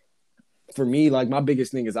just, for me, like my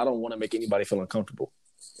biggest thing is I don't want to make anybody feel uncomfortable.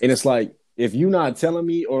 And it's like, if you're not telling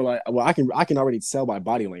me, or like, well, I can already tell by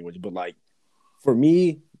body language, but like for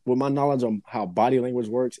me, with my knowledge on how body language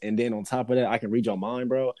works, and then on top of that, I can read your mind,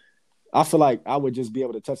 bro. I feel like I would just be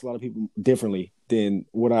able to touch a lot of people differently than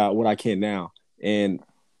what I can now. And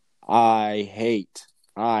I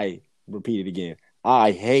repeat it again,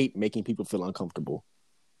 I hate making people feel uncomfortable.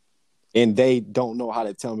 And they don't know how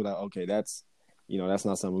to tell me, like, okay, that's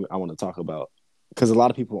not something I want to talk about. Because a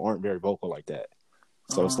lot of people aren't very vocal like that.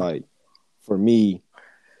 So it's like, for me,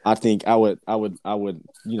 I think I would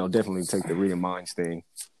definitely take the reading minds thing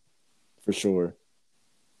for sure.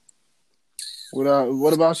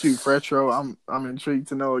 What about you, Fretro? I'm intrigued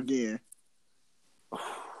to know again.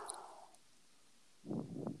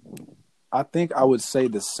 I think I would say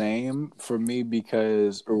the same for me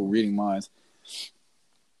reading minds,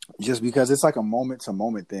 just because it's like a moment to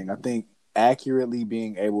moment thing. I think accurately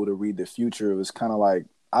being able to read the future was kind of like,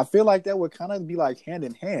 I feel like that would kind of be like hand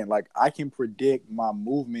in hand. Like I can predict my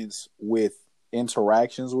movements with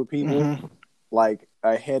interactions with people, like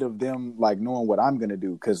ahead of them, like knowing what I'm gonna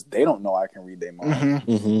do, because they don't know I can read their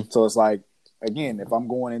mind. So it's like, again, if I'm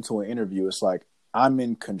going into an interview, it's like I'm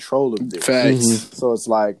in control of this. Facts. So it's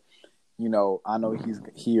like, I know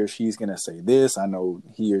he or she's gonna say this. I know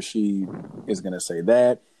he or she is gonna say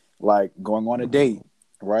that. Like going on a date,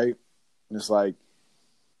 right? And it's like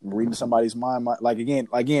reading somebody's mind. Like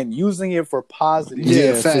again, using it for positive.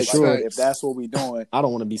 Yeah, facts, like, sure. If that's what we're doing, I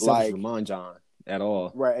don't want to be selfish like, with mine, John, at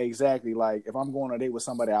all. right? Exactly. Like if I'm going on a date with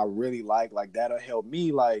somebody I really like that'll help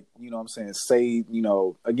me. Like what I'm saying, say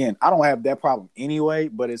again, I don't have that problem anyway.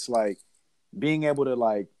 But it's like being able to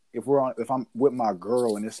like if I'm with my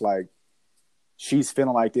girl and it's like she's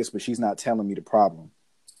feeling like this, but she's not telling me the problem.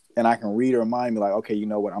 And I can read her mind, be like, okay, you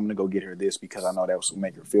know what? I'm going to go get her this because I know that will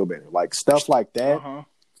make her feel better. Like stuff like that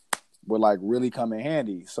would like really come in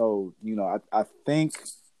handy. So, I think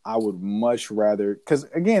I would much rather, because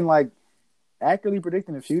again, like accurately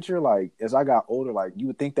predicting the future, like as I got older, like you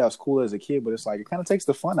would think that was cool as a kid, but it's like, it kind of takes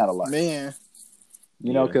the fun out of life. Man.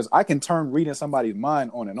 Because I can turn reading somebody's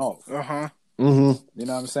mind on and off. You know what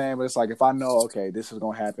I'm saying? But it's like, if I know, okay, this is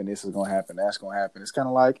going to happen, that's going to happen. It's kind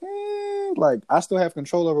of like, I still have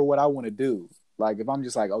control over what I want to do. Like, if I'm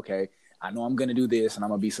just like, okay, I know I'm going to do this and I'm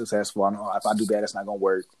going to be successful. I know if I do that, it's not going to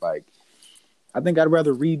work. Like, I think I'd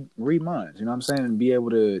rather read minds, you know what I'm saying? And be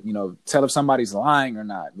able to, tell if somebody's lying or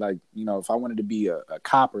not. Like, if I wanted to be a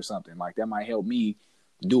cop or something, like that might help me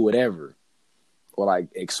do whatever. Or like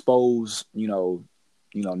expose,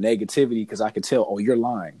 negativity, because I could tell, oh, you're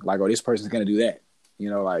lying. Like, oh, this person's going to do that.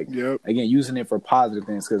 Again, using it for positive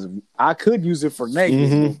things, because I could use it for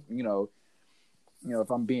negative.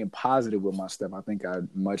 If I'm being positive with my stuff, I think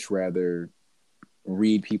I'd much rather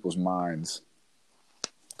read people's minds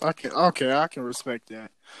I can respect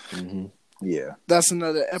that. Mm-hmm. Yeah. That's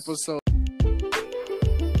another episode.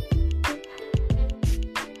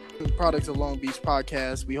 Products of Long Beach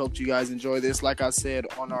podcast. We hope you guys enjoy this. Like I said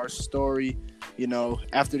on our story,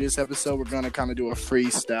 after this episode, we're going to kind of do a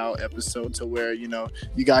freestyle episode to where, you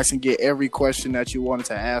guys can get every question that you wanted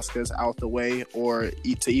to ask us out the way, or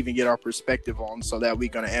to even get our perspective on, so that we're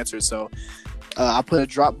going to answer. So I put a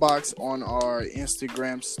Dropbox on our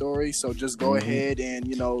Instagram story, so just go ahead and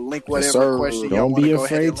link whatever question y'all Don't want be to go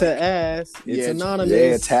ahead afraid and to link. ask. It's Yeah, anonymous.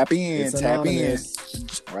 Yeah, tap in, It's tap anonymous. in.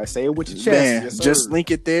 All right, say it with your chest. Man, Yes, sir. just link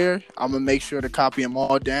it there. I'm gonna make sure to copy them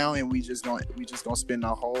all down, and we just gonna spend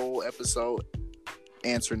the whole episode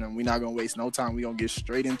answering them. We're not gonna waste no time. We're gonna get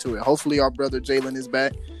straight into it. Hopefully, our brother Jalen is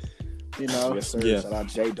back. Yes, sir. Yeah. Shout out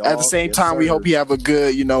J-Dog. At the same Yes, time, we sir. hope you have a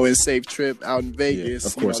good, and safe trip out in Yeah, Vegas.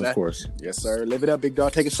 of course, of course. Yes, sir. Live it up, big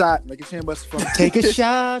dog. Take a shot. Make a chin bust for me. Take a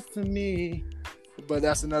shot for me. But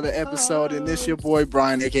that's another episode, and this your boy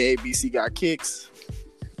Brian, aka BC Got Kicks.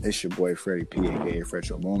 It's your boy Freddie P, aka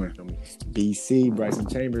Fretcho Moment. BC, Bryson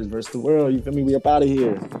Chambers versus the world. You feel me? We up out of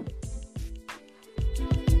here.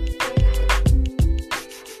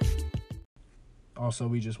 Also,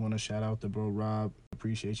 we just want to shout out to bro Rob.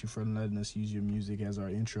 Appreciate you for letting us use your music as our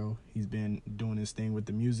intro. He's been doing his thing with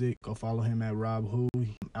the music. Go follow him at Rob Who.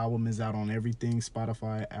 Album is out on everything,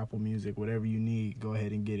 Spotify, Apple Music, whatever you need. Go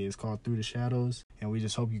ahead and get it. It's called Through the Shadows. And we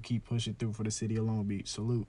just hope you keep pushing through for the city of Long Beach. Salute.